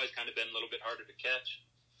 He'd always kind of been a little bit harder to catch.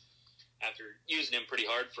 After using him pretty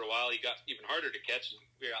hard for a while, he got even harder to catch, and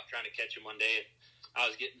we were out trying to catch him one day, and I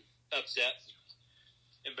was getting upset,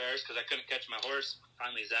 embarrassed because I couldn't catch my horse.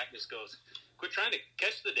 Finally, Zach just goes, quit trying to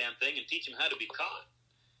catch the damn thing and teach him how to be caught.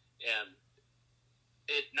 And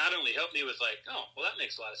it not only helped me with like, oh, well, that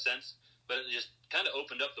makes a lot of sense, but it just kind of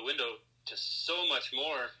opened up the window to so much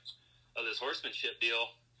more of this horsemanship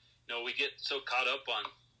deal. We get so caught up on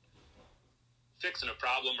fixing a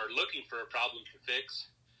problem or looking for a problem to fix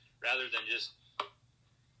rather than just,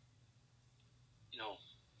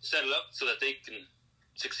 set it up so that they can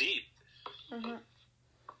succeed. Mm-hmm.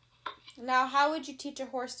 Now, how would you teach a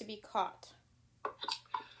horse to be caught?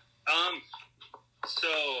 So,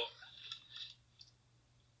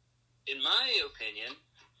 in my opinion,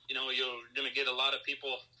 you're going to get a lot of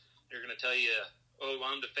people, they're going to tell you, oh,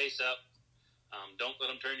 want them to face up. Don't let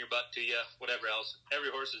them turn your butt to you, whatever else. Every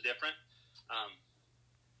horse is different.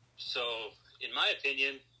 So, in my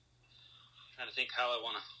opinion, I'm trying to think how I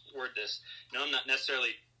want to word this. I'm not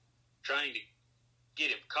necessarily trying to get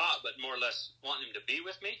him caught, but more or less wanting him to be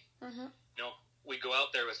with me. Mm-hmm. We go out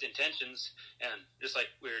there with intentions, and just like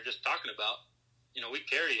we were just talking about, we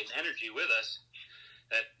carry an energy with us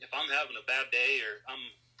that if I'm having a bad day or I'm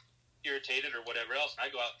irritated or whatever else, and I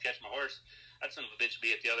go out and catch my horse, that son of a bitch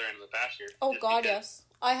be at the other end of the pasture. Oh, God, yes.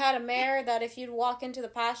 I had a mare that if you'd walk into the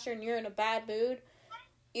pasture and you're in a bad mood,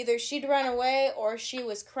 either she'd run away or she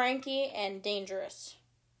was cranky and dangerous.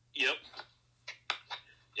 Yep.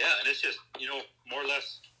 Yeah, and it's just, more or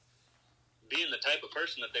less being the type of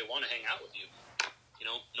person that they want to hang out with you.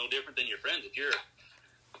 No different than your friends. If you're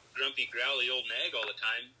a grumpy, growly old nag all the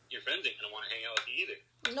time, your friends ain't going to want to hang out with you either.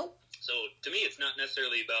 Nope. So, to me, it's not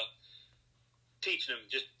necessarily about teaching them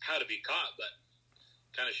just how to be caught, but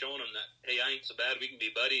kind of showing them that, hey, I ain't so bad, we can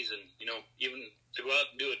be buddies, and, even to go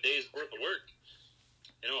out and do a day's worth of work.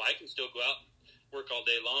 I can still go out and work all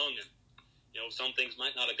day long, and, some things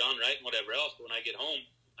might not have gone right and whatever else, but when I get home,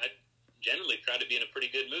 I generally try to be in a pretty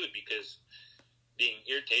good mood because being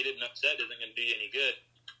irritated and upset isn't going to do you any good.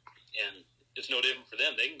 And it's no different for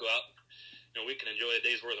them. They can go out, we can enjoy a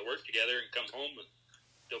day's worth of work together and come home, and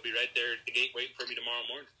they'll be right there at the gate waiting for me tomorrow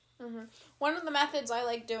morning. Mm-hmm. One of the methods I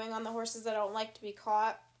like doing on the horses that don't like to be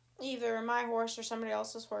caught, either my horse or somebody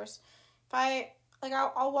else's horse,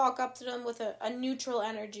 I'll walk up to them with a neutral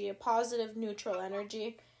energy, a positive neutral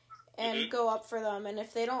energy, and Mm-hmm. go up for them. And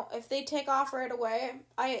if they take off right away,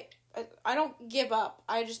 I don't give up.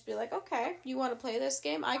 I just be like, okay, you want to play this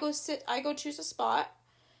game? I go choose a spot,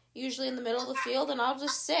 usually in the middle of the field, and I'll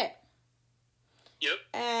just sit. Yep.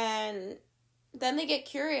 And then they get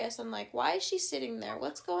curious. I'm like, why is she sitting there?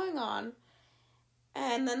 What's going on?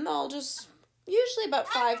 And then they'll just, usually about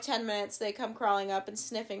 5-10 minutes, they come crawling up and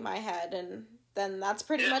sniffing my head, and then that's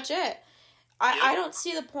pretty much it. I don't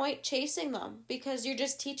see the point chasing them because you're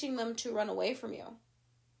just teaching them to run away from you.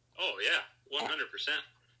 Oh, yeah, 100%.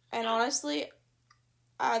 And honestly,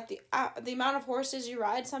 the amount of horses you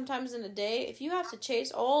ride sometimes in a day, if you have to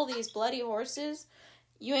chase all these bloody horses,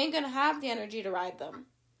 you ain't going to have the energy to ride them.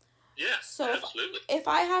 Yeah, So absolutely. if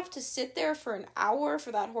I have to sit there for an hour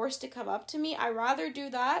for that horse to come up to me, I'd rather do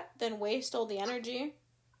that than waste all the energy.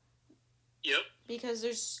 Yep. Because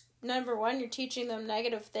there's, number one, you're teaching them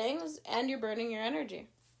negative things, and you're burning your energy.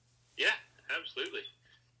 Yeah, absolutely.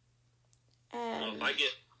 And if I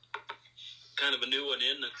get kind of a new one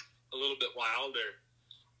in that's a little bit wild or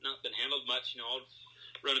not been handled much, I'll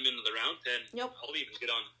run them into the round pen. Yep. I'll even get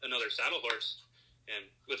on another saddle horse, and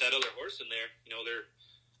with that other horse in there,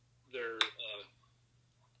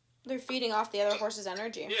 they're feeding off the other horse's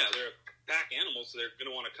energy. Yeah, they're a pack animal, so they're going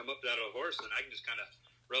to want to come up to that other horse, and I can just kind of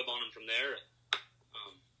rub on them from there.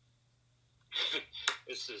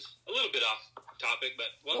 This is a little bit off topic,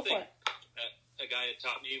 but one thing a guy had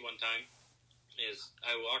taught me one time is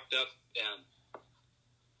I walked up and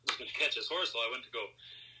was going to catch his horse, so I went to go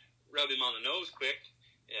rub him on the nose quick,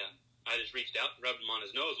 and I just reached out and rubbed him on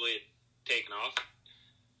his nose while he had taken off.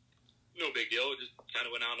 No big deal, just kind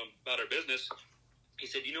of went out about our business. He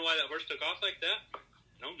said, "You know why that horse took off like that?"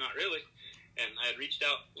 "No, not really." And I had reached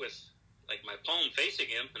out with like my palm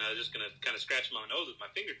facing him, and I was just going to kind of scratch him on the nose with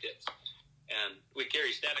my fingertips. And we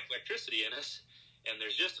carry static electricity in us, and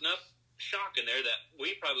there's just enough shock in there that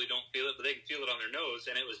we probably don't feel it, but they can feel it on their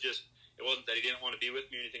nose. And it wasn't that he didn't want to be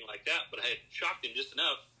with me or anything like that, but I had shocked him just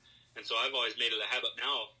enough. And so I've always made it a habit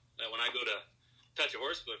now that when I go to touch a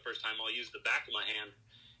horse for the first time, I'll use the back of my hand,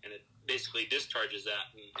 and it basically discharges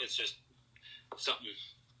that. And it's just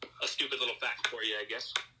a stupid little fact for you, I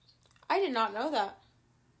guess. I did not know that.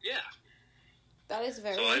 Yeah. That is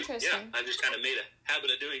very interesting. I just kind of made a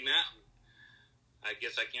habit of doing that. I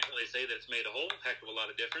guess I can't really say that it's made a whole heck of a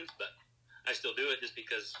lot of difference, but I still do it just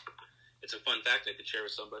because it's a fun fact I could share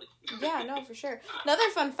with somebody. Yeah, no, for sure. Another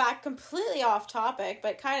fun fact, completely off topic,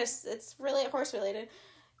 but it's really horse related.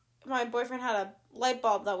 My boyfriend had a light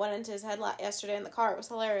bulb that went into his head yesterday in the car. It was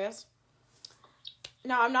hilarious.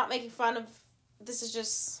 Now, I'm not making fun of, this is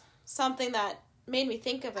just something that made me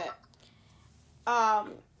think of it.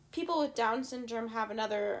 People with Down syndrome have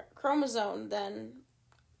another chromosome than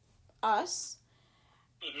us.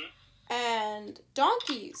 Mm-hmm. And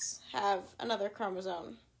donkeys have another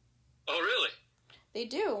chromosome. Oh, really? They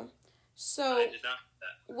do. So, I did not know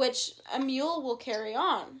that. Which a mule will carry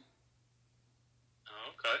on.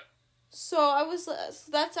 Oh, okay. So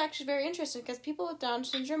that's actually very interesting because people with Down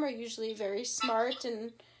syndrome are usually very smart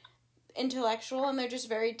and intellectual, and they're just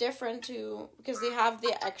very different because they have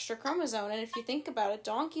the extra chromosome. And if you think about it,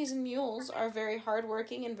 donkeys and mules are very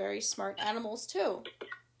hardworking and very smart animals too.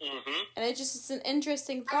 Mm-hmm. And it's an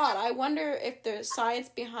interesting thought. I wonder if the science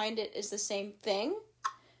behind it is the same thing,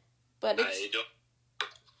 but it's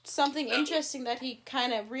something interesting that he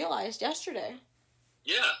kind of realized yesterday.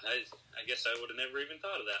 Yeah, I guess I would have never even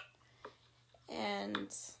thought of that.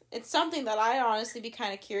 And it's something that I'd honestly be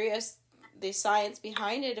kind of curious, the science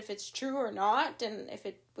behind it, if it's true or not, and if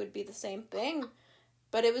it would be the same thing.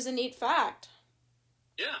 But it was a neat fact.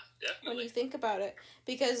 Yeah, definitely. When you think about it.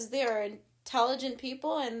 Because they are intelligent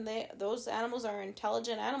people, and those animals are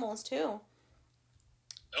intelligent animals too.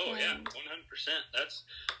 Oh, yeah, 100%. That's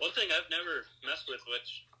one thing I've never messed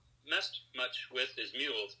much with is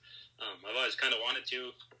mules. I've always kind of wanted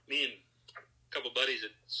to. Me and a couple buddies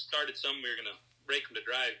had started some. We were going to break them to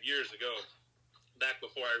drive years ago, back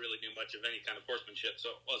before I really knew much of any kind of horsemanship, so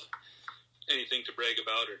it wasn't anything to brag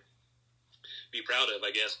about or be proud of,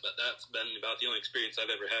 I guess, but that's been about the only experience I've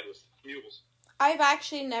ever had with mules. I've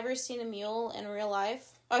actually never seen a mule in real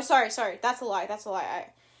life. Oh, sorry, that's a lie.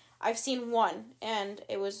 I've seen one, and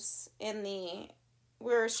it was we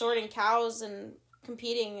were sorting cows and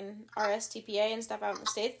competing in RSTPA and stuff out in the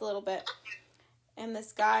States a little bit, and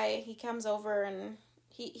this guy, he comes over, and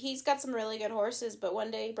he's got some really good horses, but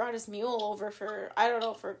one day he brought his mule over for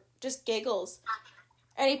just giggles,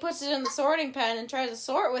 and he puts it in the sorting pen and tries to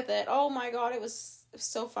sort with it. Oh my god, it was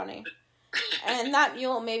so funny. And that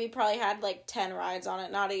mule probably had like 10 rides on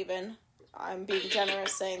it, not even. I'm being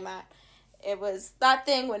generous saying that. That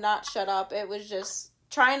thing would not shut up. It was just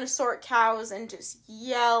trying to sort cows and just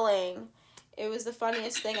yelling. It was the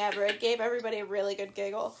funniest thing ever. It gave everybody a really good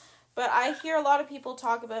giggle. But I hear a lot of people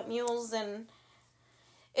talk about mules, and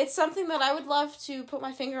it's something that I would love to put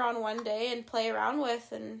my finger on one day and play around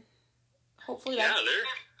with, and hopefully they're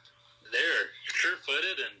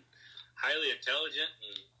sure-footed and highly intelligent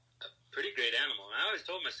and a pretty great animal. And I always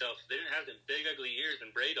told myself if they didn't have them big ugly ears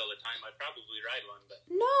and braid all the time, I'd probably ride one. But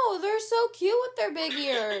no, they're so cute with their big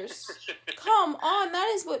ears. Come on,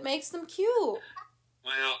 that is what makes them cute.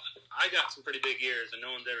 Well, I got some pretty big ears, and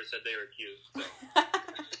no one's ever said they were cute. So.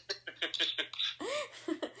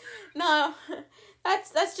 No,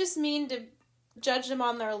 that's just mean to judge them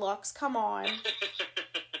on their looks. Come on.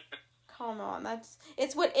 Come on,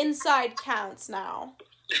 it's what inside counts now.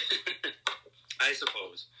 I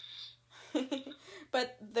suppose.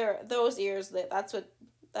 But those ears,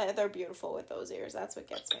 they're beautiful with those ears. That's what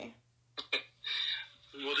gets me.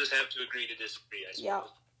 We'll just have to agree to disagree, I suppose. Yeah,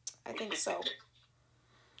 I think so.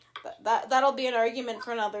 That'll be an argument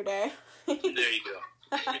for another day. There you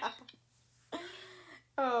go.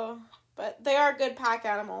 Oh, but they are good pack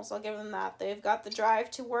animals. I'll give them that. They've got the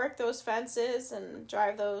drive to work those fences and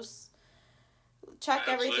drive those, check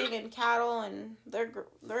Absolutely. everything in cattle, and they're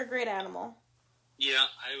a great animal. Yeah,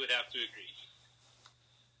 I would have to agree.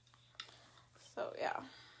 So yeah,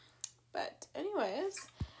 but anyways,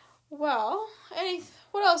 well,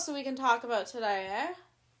 what else we can talk about today, eh?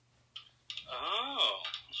 Oh,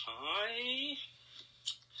 I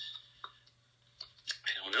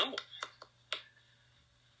don't know.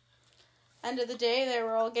 End of the day, they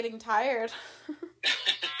were all getting tired.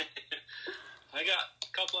 I got a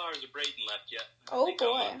couple hours of braiding left yet. Oh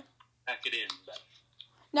boy! Pack it in. But...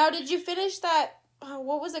 Now, did you finish that?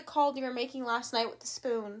 What was it called you were making last night with the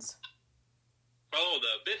spoons? Oh,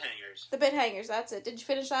 the bit hangers. The bit hangers. That's it. Did you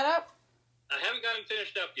finish that up? I haven't got them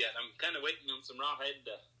finished up yet. I'm kind of waiting on some rawhide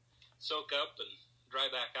to soak up and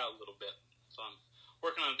dry back out a little bit. So I'm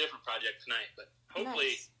working on a different project tonight, but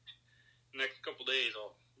hopefully the next couple days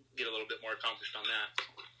I'll get a little bit more accomplished on that.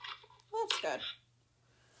 Well, that's good.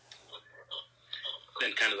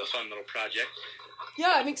 Been kind of a fun little project.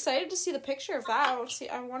 Yeah, I'm excited to see the picture of that. I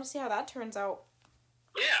want to see how that turns out.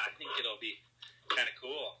 Yeah, I think it'll be kind of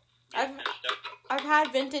cool. I've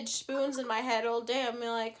had vintage spoons in my head all day. I'm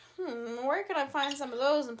like, where can I find some of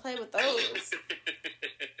those and play with those?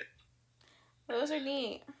 Those are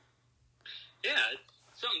neat. Yeah,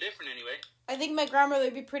 it's something different anyway. I think my grandmother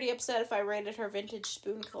would be pretty upset if I raided her vintage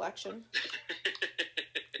spoon collection.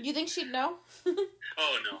 You think she'd know?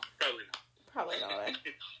 Oh, no. Probably not. Probably not. Eh?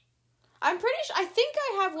 I'm pretty sure. I think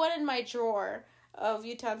I have one in my drawer of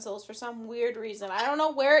utensils for some weird reason. I don't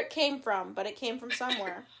know where it came from, but it came from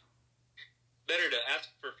somewhere. Better to ask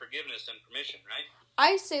for forgiveness than permission, right?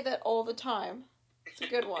 I say that all the time. It's a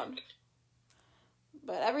good one.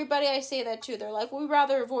 But everybody I say that to, they're like, we'd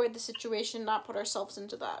rather avoid the situation, not put ourselves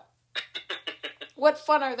into that. What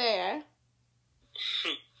fun are they, eh?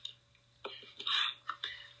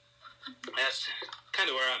 That's kind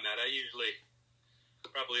of where I'm at. I usually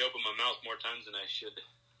probably open my mouth more times than I should.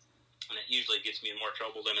 And it usually gets me in more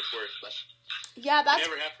trouble than it's worth. But yeah, you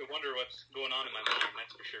never have to wonder what's going on in my mind,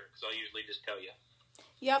 that's for sure. Because I'll usually just tell you.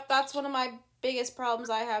 Yep, that's one of my biggest problems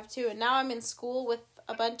I have too. And now I'm in school with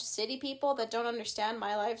a bunch of city people that don't understand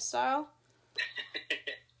my lifestyle.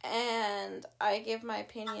 And I give my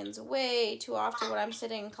opinions way too often when I'm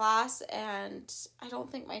sitting in class. And I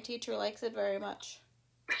don't think my teacher likes it very much.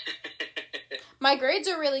 My grades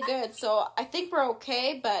are really good, so I think we're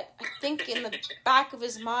okay, but I think in the back of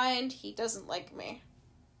his mind, he doesn't like me.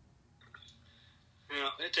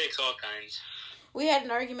 Well, it takes all kinds. We had an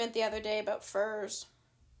argument the other day about furs.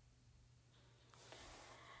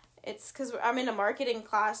 It's because I'm in a marketing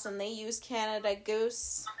class, and they use Canada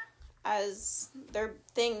Goose as their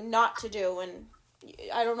thing not to do, and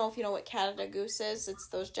I don't know if you know what Canada Goose is. It's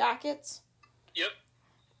those jackets. Yep.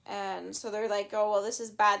 And so they're like, oh, well, this is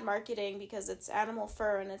bad marketing because it's animal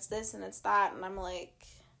fur and it's this and it's that. And I'm like,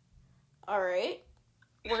 all right,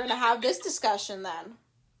 we're going to have this discussion then.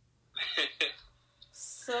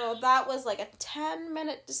 So that was like a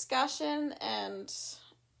 10-minute discussion and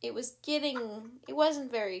it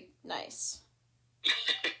wasn't very nice.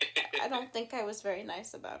 I don't think I was very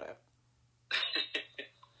nice about it.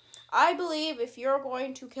 I believe if you're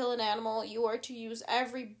going to kill an animal, you are to use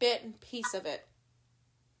every bit and piece of it.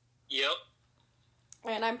 Yep.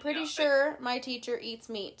 And I'm pretty sure my teacher eats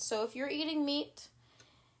meat. So if you're eating meat,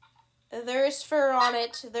 there is fur on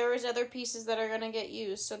it. There is other pieces that are going to get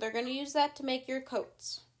used. So they're going to use that to make your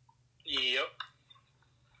coats. Yep.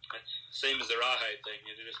 That's same as the rawhide thing.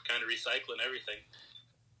 You're just kind of recycling everything.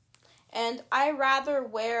 And I rather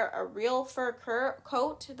wear a real fur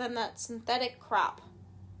coat than that synthetic crap.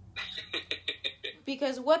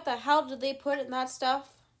 Because what the hell did they put in that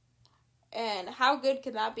stuff? And how good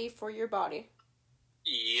can that be for your body?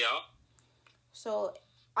 Yeah. So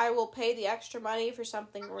I will pay the extra money for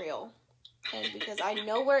something real. And because I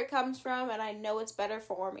know where it comes from and I know it's better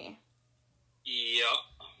for me. Yeah,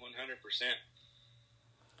 100%.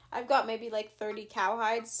 I've got maybe like 30 cow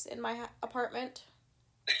hides in my apartment.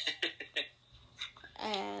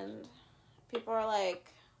 And people are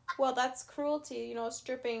like, well, that's cruelty,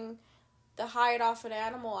 stripping the hide off an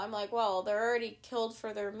animal. I'm like, well, they're already killed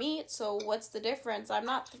for their meat, so what's the difference? I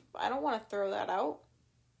don't want to throw that out.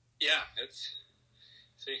 Yeah,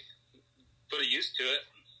 put a use to it.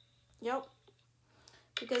 Yep.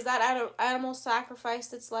 Because that animal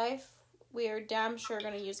sacrificed its life, we are damn sure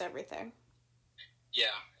going to use everything.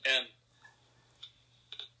 Yeah, and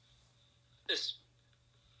it's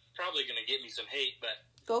probably going to get me some hate, but...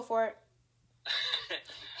 Go for it.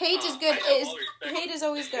 Hate is good. Hate is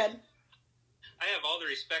always good. I have all the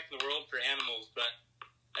respect in the world for animals, but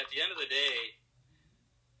at the end of the day,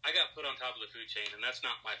 I got put on top of the food chain, and that's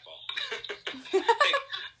not my fault. Like,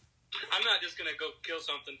 I'm not just going to go kill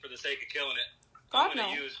something for the sake of killing it. God, I'm going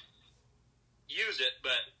to use it,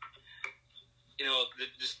 but, you know,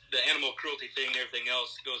 the animal cruelty thing and everything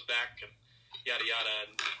else goes back and yada yada.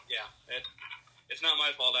 And yeah, it's not my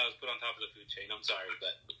fault I was put on top of the food chain. I'm sorry,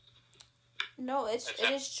 but... No, it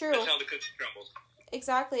is true. That's how the cookie crumbles.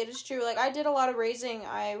 Exactly, it is true. Like, I did a lot of raising.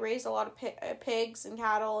 I raised a lot of pigs and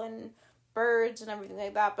cattle and birds and everything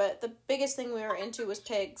like that, but the biggest thing we were into was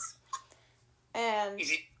pigs. And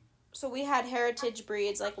so we had heritage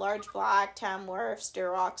breeds like large black, Tamworth,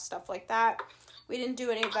 Duroc, stuff like that. We didn't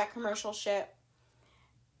do any of that commercial shit.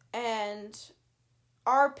 And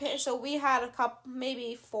so we had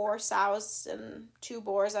maybe 4 sows and 2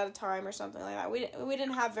 boars at a time or something like that. We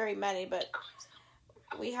didn't have very many, but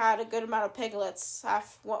we had a good amount of piglets.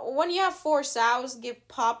 When you have 4 sows, give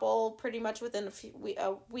pop all pretty much within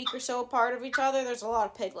a week or so apart of each other, there's a lot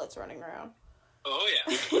of piglets running around. Oh,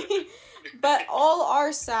 yeah. But all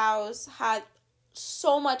our sows had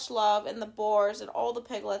so much love, and the boars and all the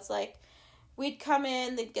piglets, like, we'd come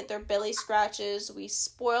in, they'd get their belly scratches, we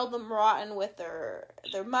spoiled them rotten with their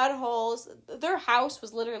mud holes. Their house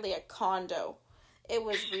was literally a condo. It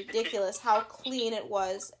was ridiculous how clean it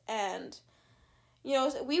was, and, you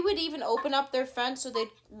know, we would even open up their fence so they'd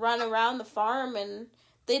run around the farm, and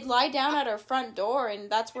they'd lie down at our front door,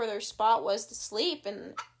 and that's where their spot was to sleep.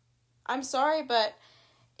 And I'm sorry, but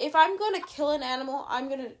if I'm going to kill an animal, I'm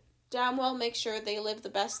going to damn well make sure they live the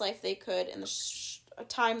best life they could in the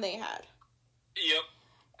time they had. Yep.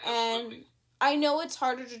 Absolutely. And I know it's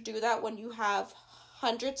harder to do that when you have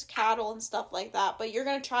hundreds of cattle and stuff like that, but you're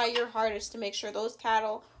going to try your hardest to make sure those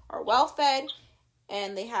cattle are well fed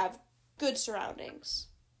and they have good surroundings.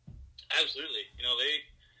 Absolutely. You know,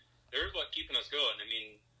 they're what keeping us going. I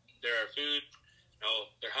mean, they're our food. You know,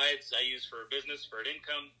 their hides I use for business, for an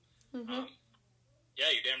income. Mm-hmm. Yeah,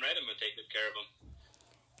 you're damn right I'm going to take good care of them.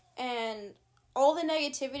 And all the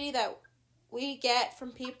negativity that we get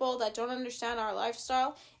from people that don't understand our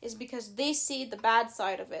lifestyle is because they see the bad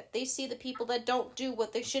side of it. They see the people that don't do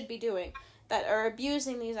what they should be doing, that are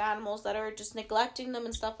abusing these animals, that are just neglecting them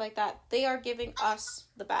and stuff like that. They are giving us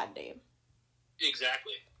the bad name.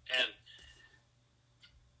 Exactly. And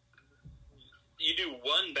you do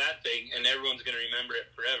one bad thing and everyone's going to remember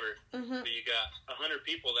it forever. Mm-hmm. But you got 100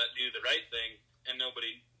 people that do the right thing and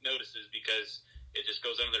nobody notices because it just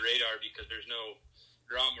goes under the radar because there's no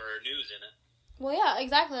drama or news in it. Well, yeah,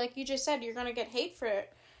 exactly. Like you just said, you're going to get hate for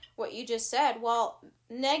it, what you just said. Well,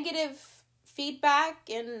 negative feedback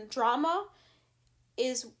and drama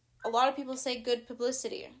is, a lot of people say, good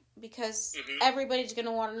publicity, because everybody's going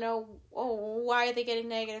to want to know, oh, why are they getting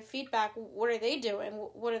negative feedback? What are they doing?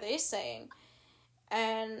 What are they saying?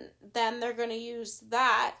 And then they're going to use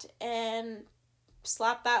that and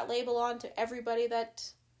slap that label onto everybody that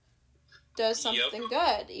does something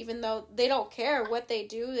good, even though they don't care what they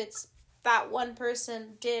do. It's that one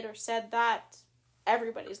person did or said that.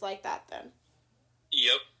 Everybody's like that then.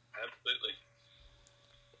 Yep, absolutely.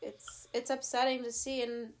 It's upsetting to see,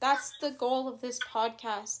 and that's the goal of this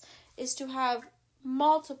podcast, is to have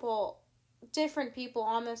multiple different people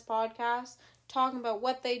on this podcast talking about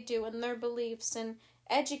what they do and their beliefs and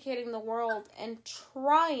educating the world and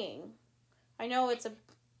trying, I know it's a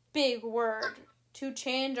big word, to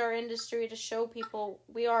change our industry to show people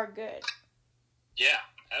we are good. Yeah,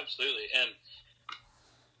 absolutely. And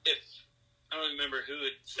I don't remember who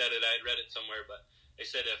had said it, I had read it somewhere, but they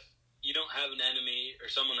said if you don't have an enemy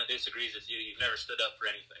or someone that disagrees with you, you've never stood up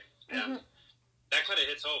for anything. And that kind of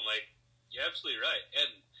hits home, like, you're absolutely right.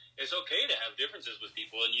 And it's okay to have differences with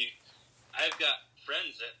people, and I've got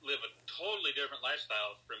friends that live a totally different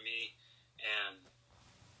lifestyle from me, and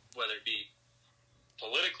whether it be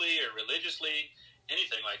politically or religiously,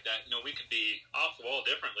 anything like that, you know, we could be off the wall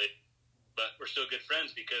differently, but we're still good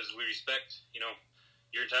friends because we respect, you know,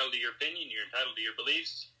 you're entitled to your opinion, you're entitled to your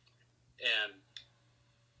beliefs, and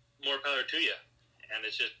more power to you. And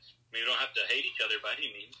it's just, I mean, we don't have to hate each other by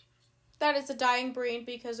any means. That is a dying breed,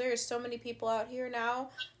 because there are so many people out here now,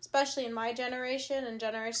 especially in my generation and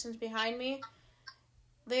generations behind me,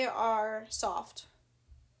 they are soft.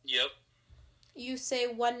 Yep. You say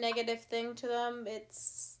one negative thing to them,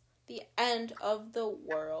 it's the end of the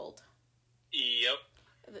world.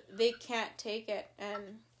 Yep. They can't take it.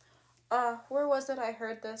 And Where was it I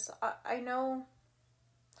heard this? I know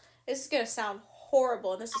this is going to sound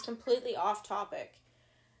horrible and this is completely off topic.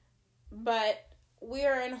 But we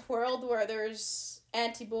are in a world where there's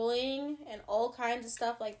anti-bullying and all kinds of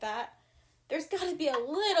stuff like that. There's got to be a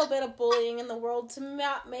little bit of bullying in the world to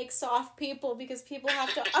not make soft people, because people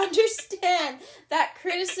have to understand that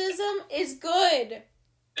criticism is good.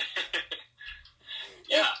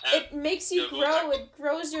 Yeah, it makes you grow. It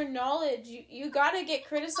grows your knowledge. You got to get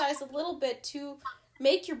criticized a little bit to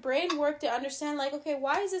make your brain work to understand, like, okay,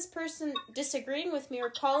 why is this person disagreeing with me or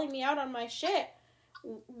calling me out on my shit?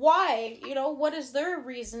 Why? What is their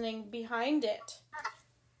reasoning behind it?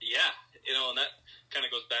 Yeah, and that kind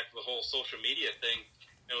of goes back to the whole social media thing.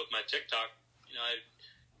 With my TikTok, I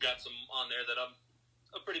got some on there that I'm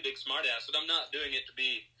a pretty big smartass, but I'm not doing it to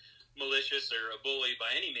be malicious or a bully by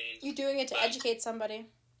any means. You're doing it to educate somebody.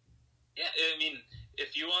 Yeah, I mean,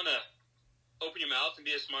 if you want to open your mouth and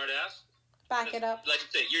be a smartass, back it up. Like I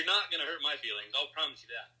say, you're not going to hurt my feelings. I'll promise you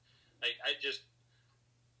that.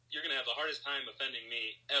 You're going to have the hardest time offending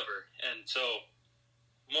me ever. And so,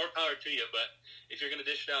 more power to you, but if you're going to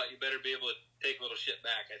dish it out, you better be able to take a little shit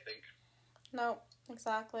back, I think. No,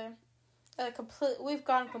 exactly. We've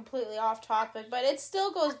gone completely off topic, but it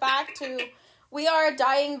still goes back to we are a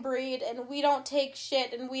dying breed, and we don't take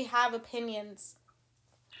shit, and we have opinions.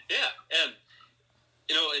 Yeah, and,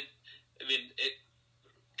 it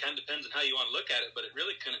kind of depends on how you want to look at it, but it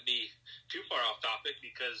really couldn't be too far off topic,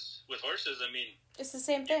 because with horses, it's the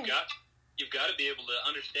same thing. You've got to be able to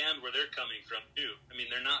understand where they're coming from, too.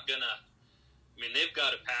 They're not gonna, they've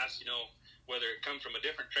got to pass, whether it comes from a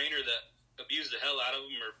different trainer that abused the hell out of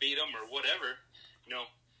them or beat them or whatever, and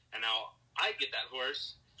now I get that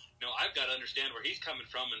horse, I've got to understand where he's coming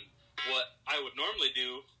from, and what I would normally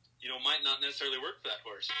do, might not necessarily work for that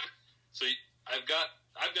horse. So I've got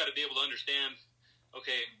to be able to understand,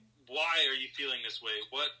 okay, why are you feeling this way?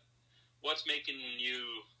 What's making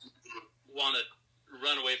you want to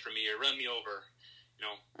run away from me or run me over?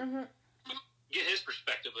 Mm-hmm. Get his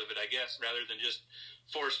perspective of it, I guess, rather than just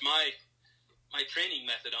force my training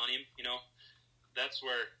method on him. That's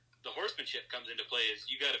where the horsemanship comes into play. Is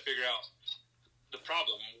you got to figure out the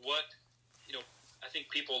problem. I think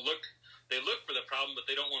people look for the problem, but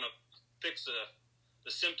they don't want to fix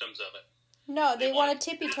the symptoms of it. No, they want to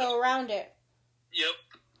tippy-toe around it. Yep.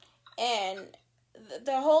 And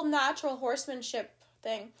the whole natural horsemanship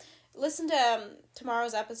thing. Listen to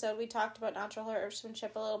tomorrow's episode. We talked about natural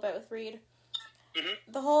horsemanship a little bit with Reed.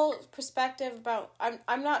 Mm-hmm. The whole perspective about...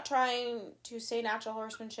 I'm not trying to say natural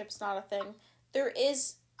horsemanship's not a thing. There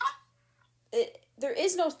is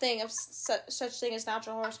no thing of such thing as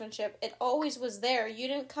natural horsemanship. It always was there. You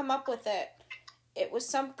didn't come up with it. It was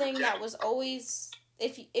something that was always...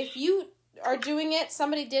 If you are doing it,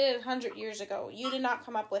 somebody did it 100 years ago. You did not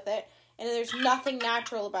come up with it. And there's nothing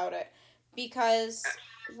natural about it. Because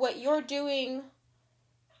what you're doing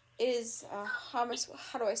is... how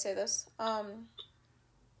do I say this? I'm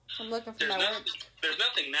looking for my word. There's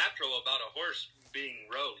nothing natural about a horse being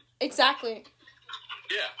rode. Exactly.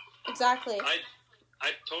 Yeah. Exactly. I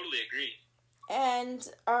totally agree. And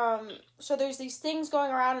so there's these things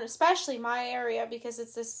going around, and especially my area, because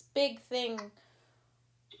it's this big thing.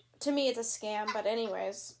 To me, it's a scam, but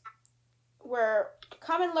anyways, where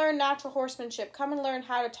come and learn natural horsemanship. Come and learn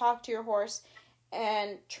how to talk to your horse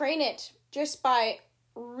and train it just by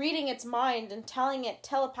reading its mind and telling it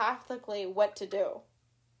telepathically what to do.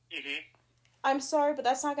 Mm-hmm. I'm sorry, but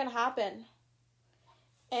that's not going to happen.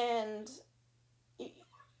 And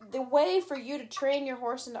the way for you to train your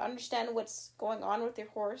horse and to understand what's going on with your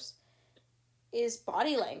horse is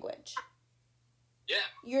body language. Yeah.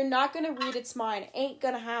 You're not going to read its mind. Ain't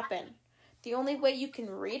going to happen. The only way you can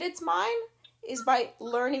read its mind is by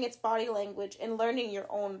learning its body language and learning your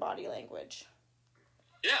own body language.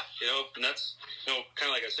 Yeah, and that's, kind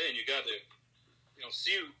of like I was saying, you got to,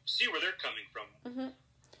 see where they're coming from. Mm-hmm.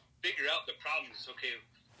 Figure out the problems. Okay,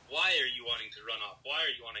 why are you wanting to run off? Why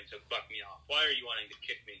are you wanting to buck me off? Why are you wanting to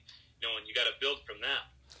kick me? And you got to build from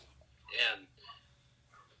that. And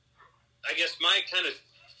I guess my kind of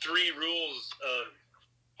 3 rules of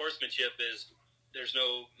horsemanship is there's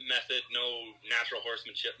no method, no natural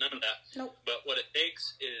horsemanship, none of that. Nope. But what it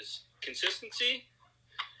takes is consistency,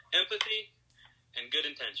 empathy, and good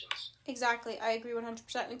intentions. Exactly. I agree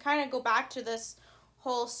 100%. And kind of go back to this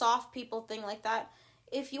whole soft people thing like that.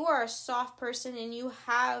 If you are a soft person and you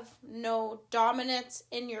have no dominance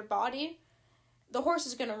in your body, the horse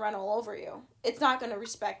is going to run all over you. It's not going to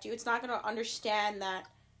respect you. It's not going to understand that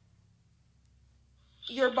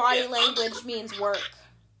your body language means work,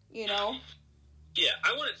 Yeah,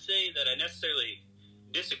 I wouldn't say that I necessarily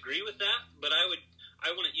disagree with that, but I I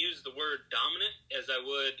wouldn't use the word dominant as I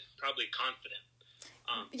would probably confident.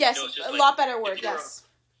 Yes, a lot better word, yes.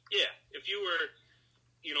 If you were,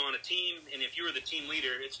 on a team, and if you were the team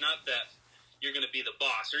leader, it's not that you're going to be the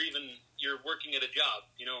boss, or even you're working at a job.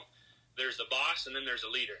 There's a boss, and then there's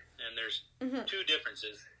a leader, and there's two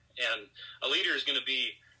differences. And a leader is going to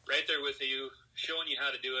be right there with you, showing you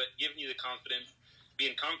how to do it, giving you the confidence,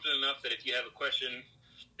 being confident enough that if you have a question,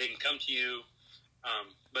 they can come to you.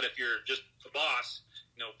 But if you're just a boss,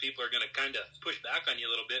 people are going to kind of push back on you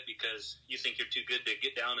a little bit because you think you're too good to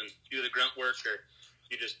get down and do the grunt work, or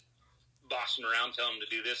you just boss them around, tell them to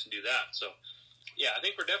do this and do that. So, I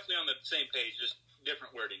think we're definitely on the same page, just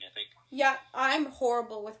different wording, I think. Yeah, I'm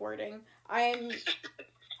horrible with wording.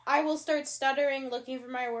 I will start stuttering, looking for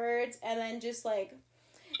my words, and then just like,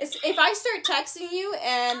 if I start texting you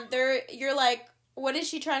and you're like, what is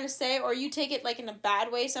she trying to say? Or you take it like in a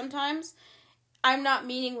bad way sometimes. I'm not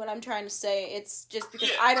meaning what I'm trying to say. It's just because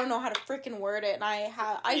I don't know how to freaking word it, and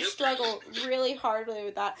I struggle really hardly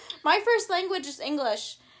with that. My first language is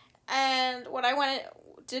English, and when I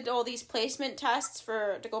did all these placement tests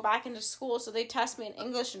to go back into school, so they test me in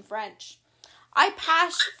English and French. I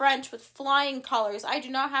passed French with flying colors. I do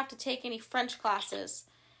not have to take any French classes.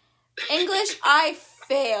 English, I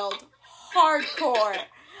failed hardcore.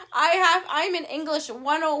 I'm in English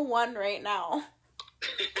 101 right now.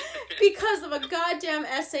 Because of a goddamn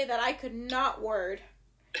essay that I could not word.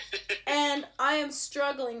 And I am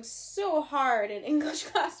struggling so hard in English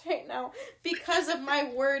class right now because of my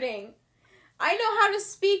wording. I know how to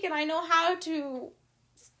speak and I know how to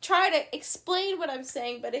try to explain what I'm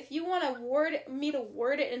saying, but if you want to word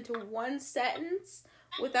it into one sentence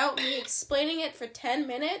without me explaining it for 10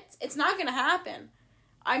 minutes, it's not going to happen.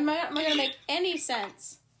 I'm not going to make any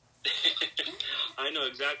sense. I know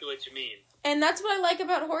exactly what you mean. And that's what I like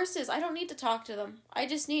about horses. I don't need to talk to them. I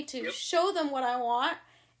just need to show them what I want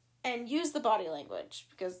and use the body language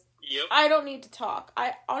because I don't need to talk.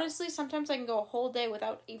 Sometimes I can go a whole day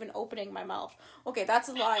without even opening my mouth. Okay, that's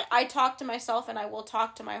a lie. I talk to myself and I will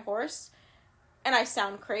talk to my horse and I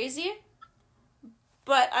sound crazy,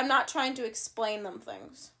 but I'm not trying to explain them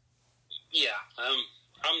things. Yeah,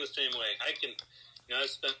 I'm the same way. I've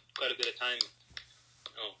spent quite a bit of time,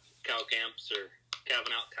 cow camps or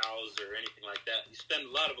calving out cows or anything like that. You spend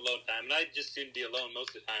a lot of alone time, and I just seem to be alone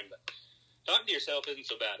most of the time, but talking to yourself isn't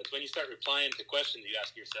so bad. It's when you start replying to questions you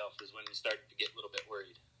ask yourself is when you start to get a little bit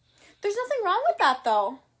worried. There's nothing wrong with that,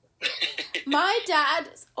 though. My dad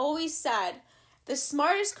always said the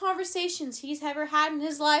smartest conversations he's ever had in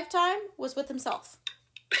his lifetime was with himself.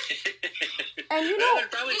 And there's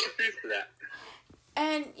probably some truth to that.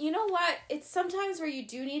 And you know what? It's sometimes where you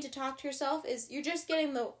do need to talk to yourself is you're just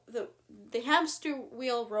getting the hamster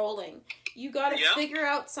wheel rolling. You got to figure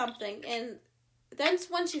out something, and then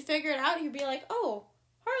once you figure it out, you'll be like, "Oh,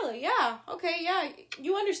 Harley, yeah, okay, yeah,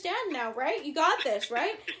 you understand now, right? You got this,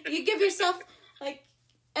 right?" You give yourself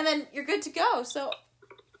and then you're good to go. So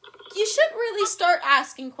you should really start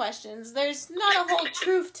asking questions. There's not a whole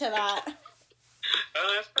truth to that.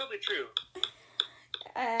 That's probably true.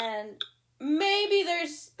 And maybe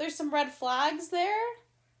there's some red flags there,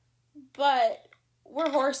 but we're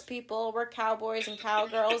horse people, we're cowboys and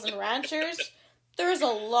cowgirls and ranchers. There's a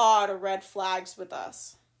lot of red flags with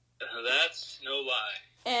us. That's no lie.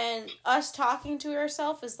 And us talking to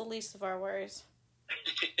ourselves is the least of our worries.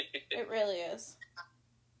 It really is.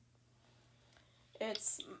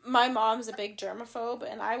 My mom's a big germaphobe,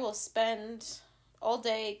 and I will spend all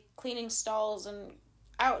day cleaning stalls and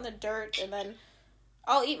out in the dirt, and then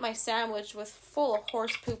I'll eat my sandwich with full of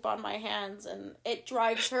horse poop on my hands, and it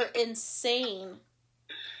drives her insane.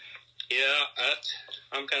 Yeah,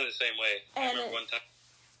 I'm kind of the same way. I remember one time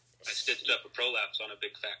I stitched up a prolapse on a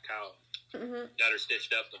big fat cow. Mm-hmm. Got her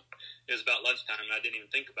stitched up. It was about lunchtime, and I didn't even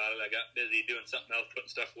think about it. I got busy doing something else, putting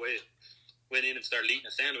stuff away. Went in and started eating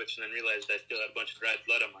a sandwich, and then realized I still had a bunch of dried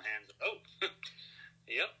blood on my hands. Oh,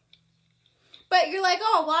 yep. But you're like,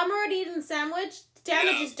 oh, well, I'm already eating the sandwich.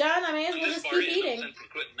 Damage is done. I may as well just keep eating. No sense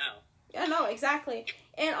in quitting now. Yeah, no, exactly.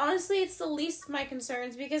 And honestly, it's the least of my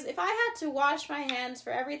concerns, because if I had to wash my hands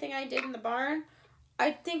for everything I did in the barn,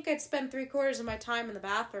 I think I'd spend 3/4 of my time in the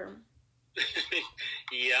bathroom.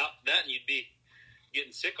 Yeah, that and you'd be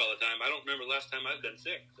getting sick all the time. I don't remember the last time I've been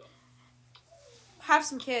sick. So. Have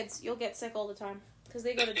some kids. You'll get sick all the time, because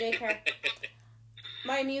they go to daycare.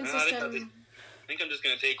 My immune system... I think I'm just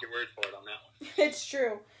going to take your word for it on that one. It's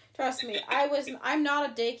true. Trust me. I'm not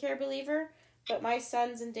a daycare believer, but my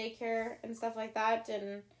son's in daycare and stuff like that,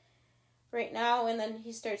 and right now, and then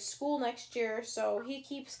he starts school next year, so he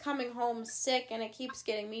keeps coming home sick, and it keeps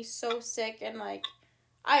getting me so sick, and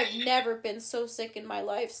I've never been so sick in my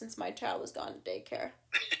life since my child was gone to daycare.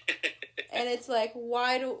 And it's like,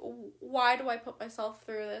 why do I put myself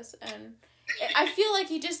through this? And I feel like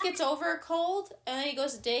he just gets over a cold, and then he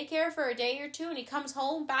goes to daycare for a day or two, and he comes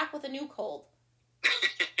home back with a new cold.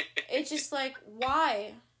 It's just like,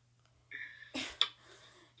 why?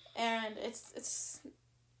 And it's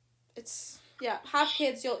yeah, have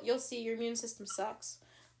kids, you'll see your immune system sucks.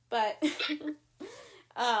 But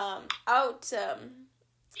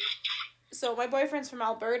so my boyfriend's from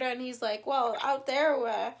Alberta, and he's like, well, out there,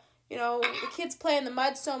 the kids play in the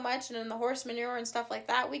mud so much and in the horse manure and stuff like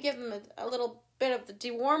that, we give them a little bit of the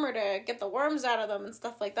dewormer to get the worms out of them and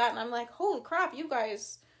stuff like that. And I'm like, holy crap, you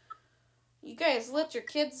guys let your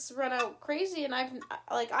kids run out crazy. And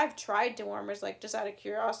I've tried dewormers, like, just out of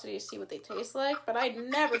curiosity to see what they taste like, but I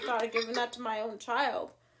never thought of giving that to my own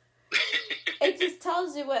child. It just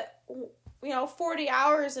tells you what, 40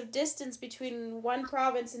 hours of distance between one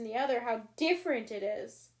province and the other, how different it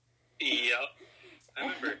is. Yep. I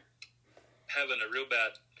remember having a real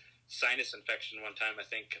bad sinus infection one time. I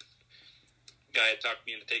think a guy had talked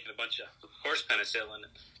me into taking a bunch of horse penicillin.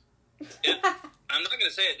 I'm not going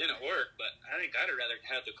to say it didn't work, but I think I'd rather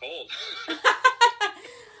have the cold.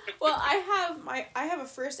 Well, I have a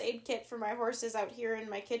first aid kit for my horses out here in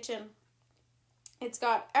my kitchen. It's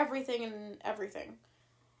got everything and everything.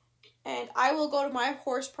 And I will go to my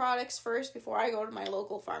horse products first before I go to my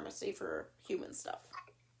local pharmacy for human stuff.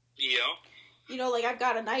 Yeah. I've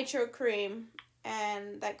got a nitro cream,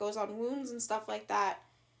 and that goes on wounds and stuff like that.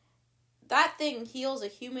 That thing heals a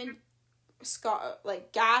human scar,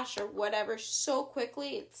 like gash or whatever, so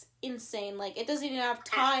quickly. It's insane. Like, it doesn't even have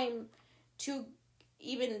time to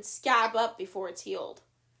even scab up before it's healed.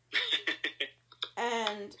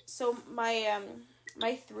 And so my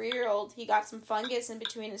 3-year-old, he got some fungus in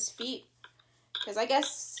between his feet, because I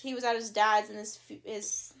guess he was at his dad's and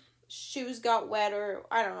his shoes got wet, or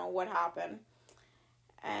I don't know what happened,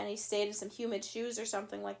 and he stayed in some humid shoes or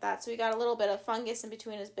something like that, so he got a little bit of fungus in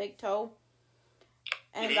between his big toe.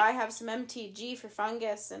 And I have some MTG for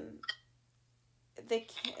fungus, and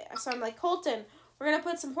so I'm like, Colton, we're going to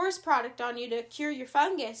put some horse product on you to cure your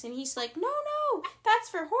fungus. And he's like, no, that's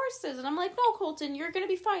for horses. And I'm like, no, Colton, you're going to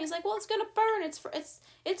be fine. He's like, well, it's going to burn.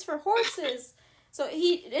 It's for horses. So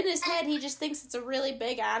in his head, he just thinks it's a really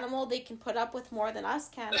big animal they can put up with more than us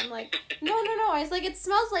can. I'm like, no. I was like, it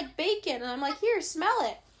smells like bacon. And I'm like, here, smell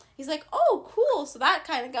it. He's like, oh, cool. So that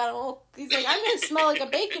kind of got him. He's like, I'm going to smell like a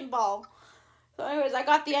bacon ball. So anyways, I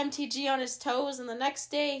got the MTG on his toes, and the next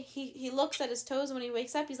day, he looks at his toes when he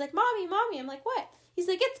wakes up. He's like, Mommy. I'm like, what? He's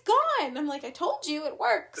like, it's gone. I'm like, I told you, it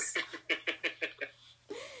works.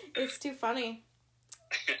 It's too funny.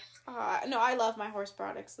 No, I love my horse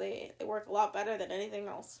products. They work a lot better than anything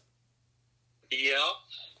else. Yeah.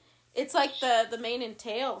 It's like the mane and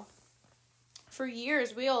tail. For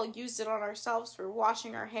years, we all used it on ourselves for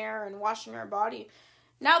washing our hair and washing our body.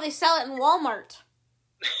 Now they sell it in Walmart.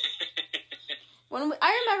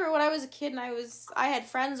 I remember when I was a kid and I had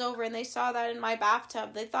friends over and they saw that in my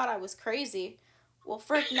bathtub, they thought I was crazy. Well,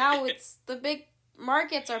 frick, now it's the big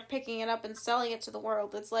markets are picking it up and selling it to the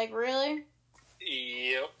world. It's like, really?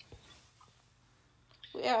 Yep.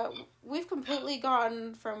 Yeah, we've completely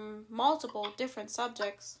gone from multiple different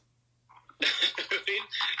subjects. We've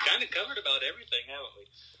kind of covered about everything, haven't we?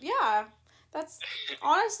 Yeah, that's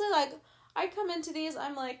honestly, like, I come into these,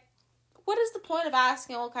 I'm like, what is the point of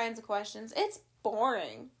asking all kinds of questions? It's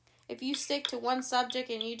boring. If you stick to one subject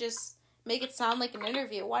and you just make it sound like an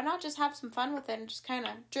interview, why not just have some fun with it and just kind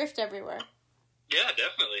of drift everywhere? Yeah,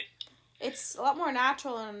 definitely. It's a lot more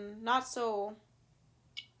natural and not so,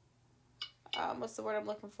 what's the word I'm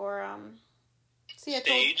looking for?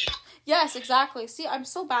 Stage? Yes, exactly. See, I'm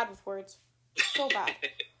so bad with words. So bad.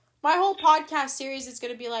 My whole podcast series is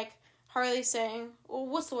going to be like Harley saying, well,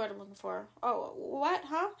 what's the word I'm looking for? Oh, what?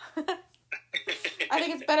 Huh? I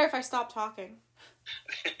think it's better if I stop talking.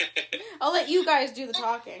 I'll let you guys do the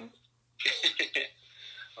talking.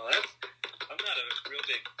 Well, I'm not a real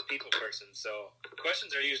big people person, so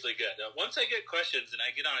questions are usually good. Once I get questions and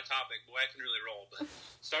I get on a topic, boy, I can really roll. But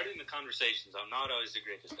starting the conversations, I'm not always the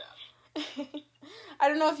greatest at. I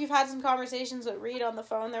don't know if you've had some conversations with Reed on the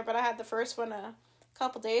phone there, but I had the first one a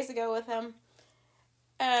couple days ago with him.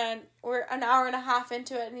 And we're an hour and a half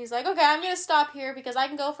into it, and he's like, okay, I'm going to stop here because I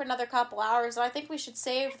can go for another couple hours, and I think we should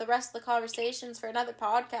save the rest of the conversations for another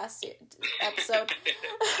podcast episode.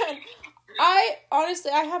 I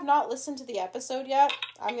have not listened to the episode yet.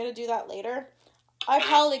 I'm going to do that later. I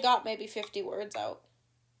probably got maybe 50 words out.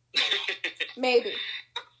 Maybe.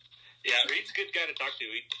 Yeah, Reed's a good guy to talk to.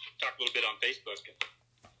 We talk a little bit on Facebook.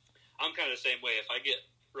 I'm kind of the same way. If I get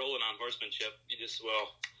rolling on horsemanship, you just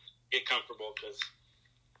get comfortable, because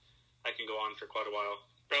I can go on for quite a while.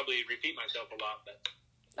 Probably repeat myself a lot, but...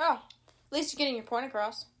 Oh, at least you're getting your point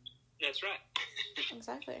across. That's right.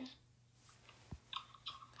 Exactly.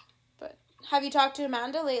 But have you talked to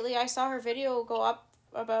Amanda lately? I saw her video go up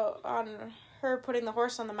on her putting the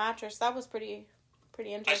horse on the mattress. That was pretty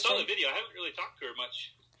interesting. I saw the video. I haven't really talked to her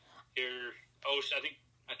much here. I think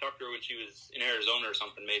I talked to her when she was in Arizona or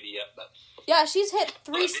something maybe yet. But yeah, she's hit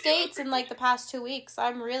 3 states in like the past 2 weeks.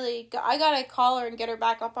 I gotta call her and get her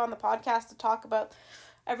back up on the podcast to talk about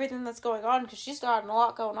everything that's going on, because she's got a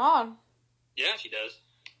lot going on. Yeah, she does.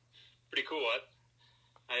 Pretty cool.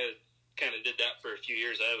 I kind of did that for a few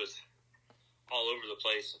years. I was all over the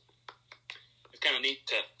place. It's kind of neat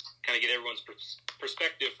to kind of get everyone's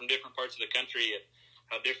perspective from different parts of the country and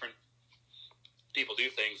how different people do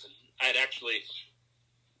things. And I had actually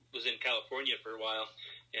was in California for a while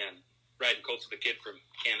and riding colts with a kid from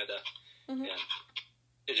Canada. Mm-hmm. And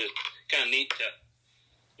it's just kind of neat to,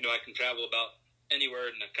 I can travel about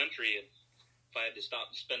anywhere in the country, and if I had to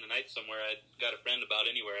stop and spend the night somewhere, I'd got a friend about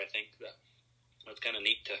anywhere. I think that's kind of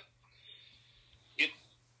neat to get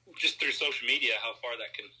just through social media how far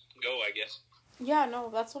that can go, I guess. Yeah, no,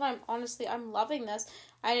 that's what I'm loving this.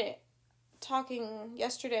 Talking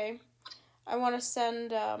yesterday, I want to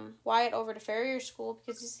send Wyatt over to farrier school,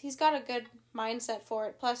 because he's got a good mindset for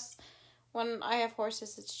it. Plus, when I have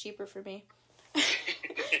horses, it's cheaper for me.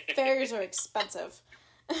 Farriers are expensive.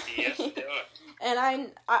 Yes, they are. And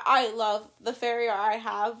I love the farrier I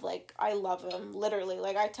have. Like, I love him, literally.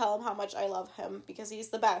 Like, I tell him how much I love him, because he's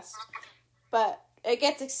the best. But it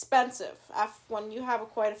gets expensive when you have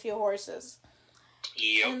quite a few horses.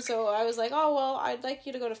 Yep. And so I was like, oh, well, I'd like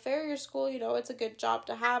you to go to farrier school. It's a good job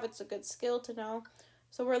to have. It's a good skill to know.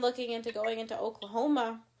 So we're looking into going into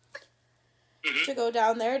Oklahoma to go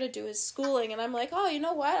down there to do his schooling. And I'm like, oh, you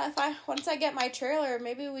know what? Once I get my trailer,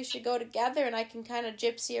 maybe we should go together and I can kind of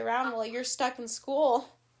gypsy around while you're stuck in school.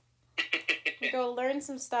 We go learn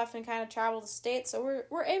some stuff and kind of travel the state. So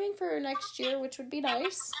we're aiming for next year, which would be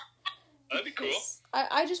nice. That'd be cool.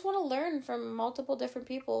 I just want to learn from multiple different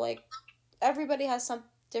people. Like, everybody has some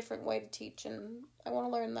different way to teach, and I want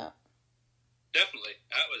to learn that. Definitely.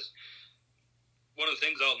 That was one of the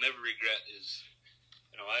things I'll never regret is,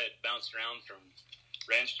 I had bounced around from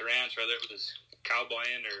ranch to ranch, whether it was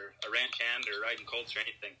cowboying or a ranch hand or riding colts or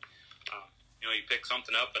anything. You pick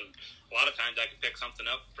something up, and a lot of times I could pick something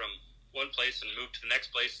up from one place and move to the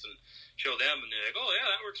next place and show them, and they're like, oh,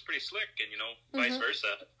 yeah, that works pretty slick, and, vice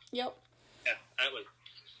versa. Yep. Yeah,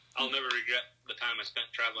 I'll never regret the time I spent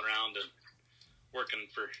traveling around and working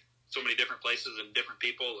for so many different places and different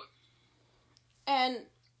people. And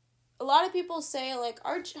a lot of people say, like,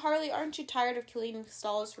 aren't you tired of cleaning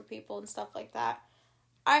stalls for people and stuff like that?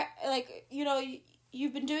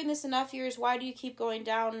 You've been doing this enough years, why do you keep going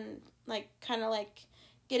down, like, kind of, like,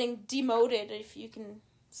 getting demoted, if you can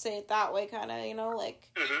say it that way, kind of,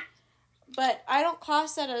 Mm-hmm. But I don't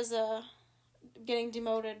class that as getting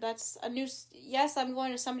demoted. That's yes, I'm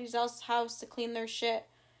going to somebody else's house to clean their shit,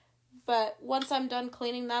 but once I'm done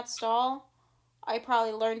cleaning that stall, I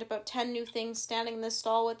probably learned about 10 new things standing in this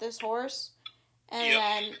stall with this horse. And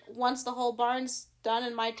then once the whole barn's done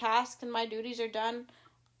and my tasks and my duties are done,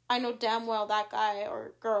 I know damn well that guy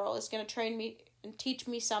or girl is going to train me and teach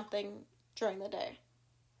me something during the day.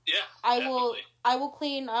 Yeah, I will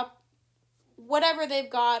clean up whatever they've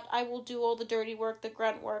got. I will do all the dirty work, the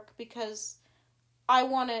grunt work, because I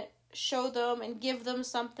want to show them and give them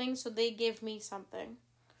something, so they give me something.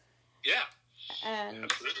 Yeah. And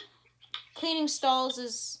absolutely. Cleaning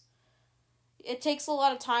stalls it takes a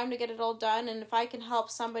lot of time to get it all done, and if I can help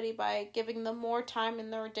somebody by giving them more time in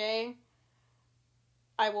their day,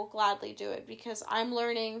 I will gladly do it, because I'm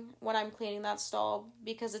learning when I'm cleaning that stall,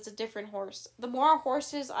 because it's a different horse. The more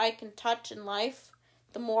horses I can touch in life,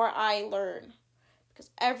 the more I learn, because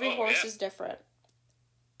every horse is different.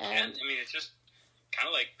 And it's just kind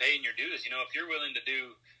of like paying your dues. If you're willing to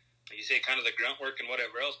do, like you say, kind of the grunt work and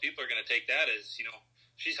whatever else, people are going to take that as,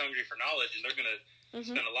 she's hungry for knowledge, and they're going to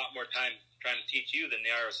spend a lot more time trying to teach you than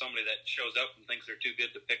they are with somebody that shows up and thinks they're too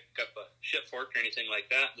good to pick up a shit fork or anything like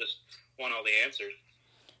that, just want all the answers.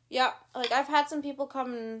 Yeah, like, I've had some people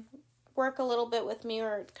come and work a little bit with me,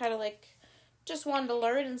 or kind of, like, just wanted to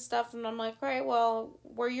learn and stuff, and I'm like, all right, well,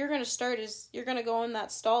 where you're going to start is you're going to go in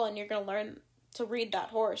that stall and you're going to learn to read that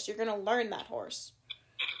horse. You're going to learn that horse.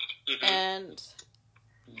 Mm-hmm. And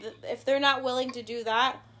if they're not willing to do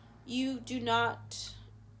that, you do not,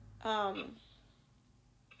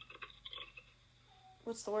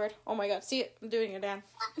 what's the word? Oh my god, see it? I'm doing it, Dan.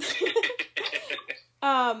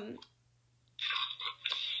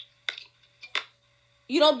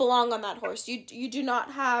 You don't belong on that horse. You do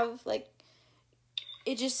not have, like,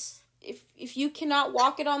 it just, if you cannot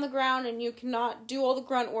walk it on the ground and you cannot do all the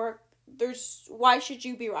grunt work, why should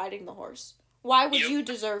you be riding the horse? Why would you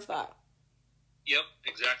deserve that? Yep,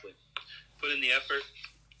 exactly. Put in the effort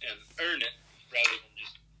and earn it rather than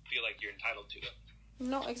just feel like you're entitled to it.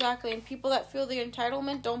 No, exactly. And people that feel the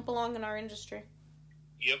entitlement don't belong in our industry.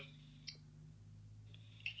 Yep.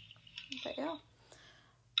 But yeah.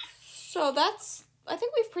 So I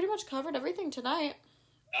think we've pretty much covered everything tonight.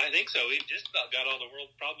 I think so. We've just about got all the world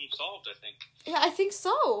problems solved, I think. Yeah, I think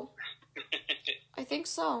so. I think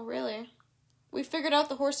so, really. We figured out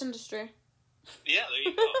the horse industry. Yeah,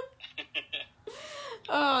 there you go.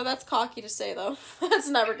 Oh, that's cocky to say, though. That's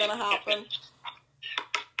never gonna happen.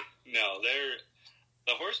 No,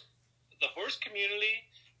 the horse community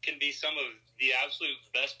can be some of the absolute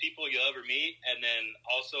best people you'll ever meet, and then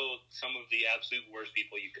also some of the absolute worst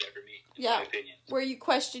people you could ever meet, in my opinion. Where you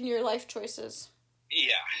question your life choices.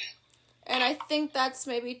 Yeah. And I think that's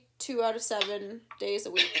maybe 2 out of 7 days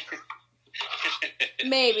a week.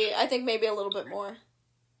 Maybe. I think maybe a little bit more.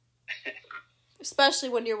 Especially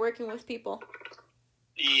when you're working with people.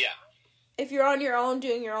 Yeah. If you're on your own,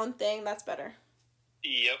 doing your own thing, that's better.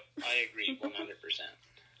 Yep, I agree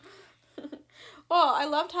 100%. Well, I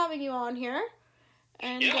loved having you on here.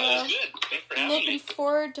 And, yeah, it was good. Thanks for having me. Looking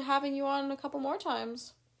forward to having you on a couple more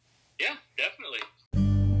times. Yeah, definitely.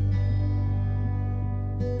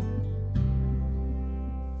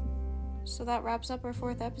 So that wraps up our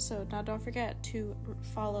 4th episode. Now don't forget to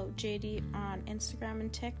follow JD on Instagram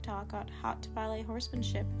and TikTok at Hot Tamale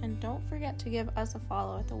Horsemanship. And don't forget to give us a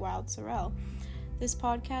follow at the Wild Sorrel. This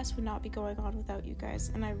podcast would not be going on without you guys,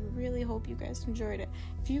 and I really hope you guys enjoyed it.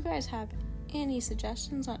 If you guys have any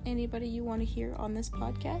suggestions on anybody you want to hear on this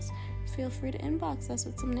podcast, feel free to inbox us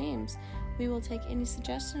with some names. We will take any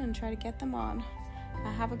suggestion and try to get them on.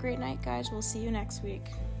 Have a great night, guys. We'll see you next week.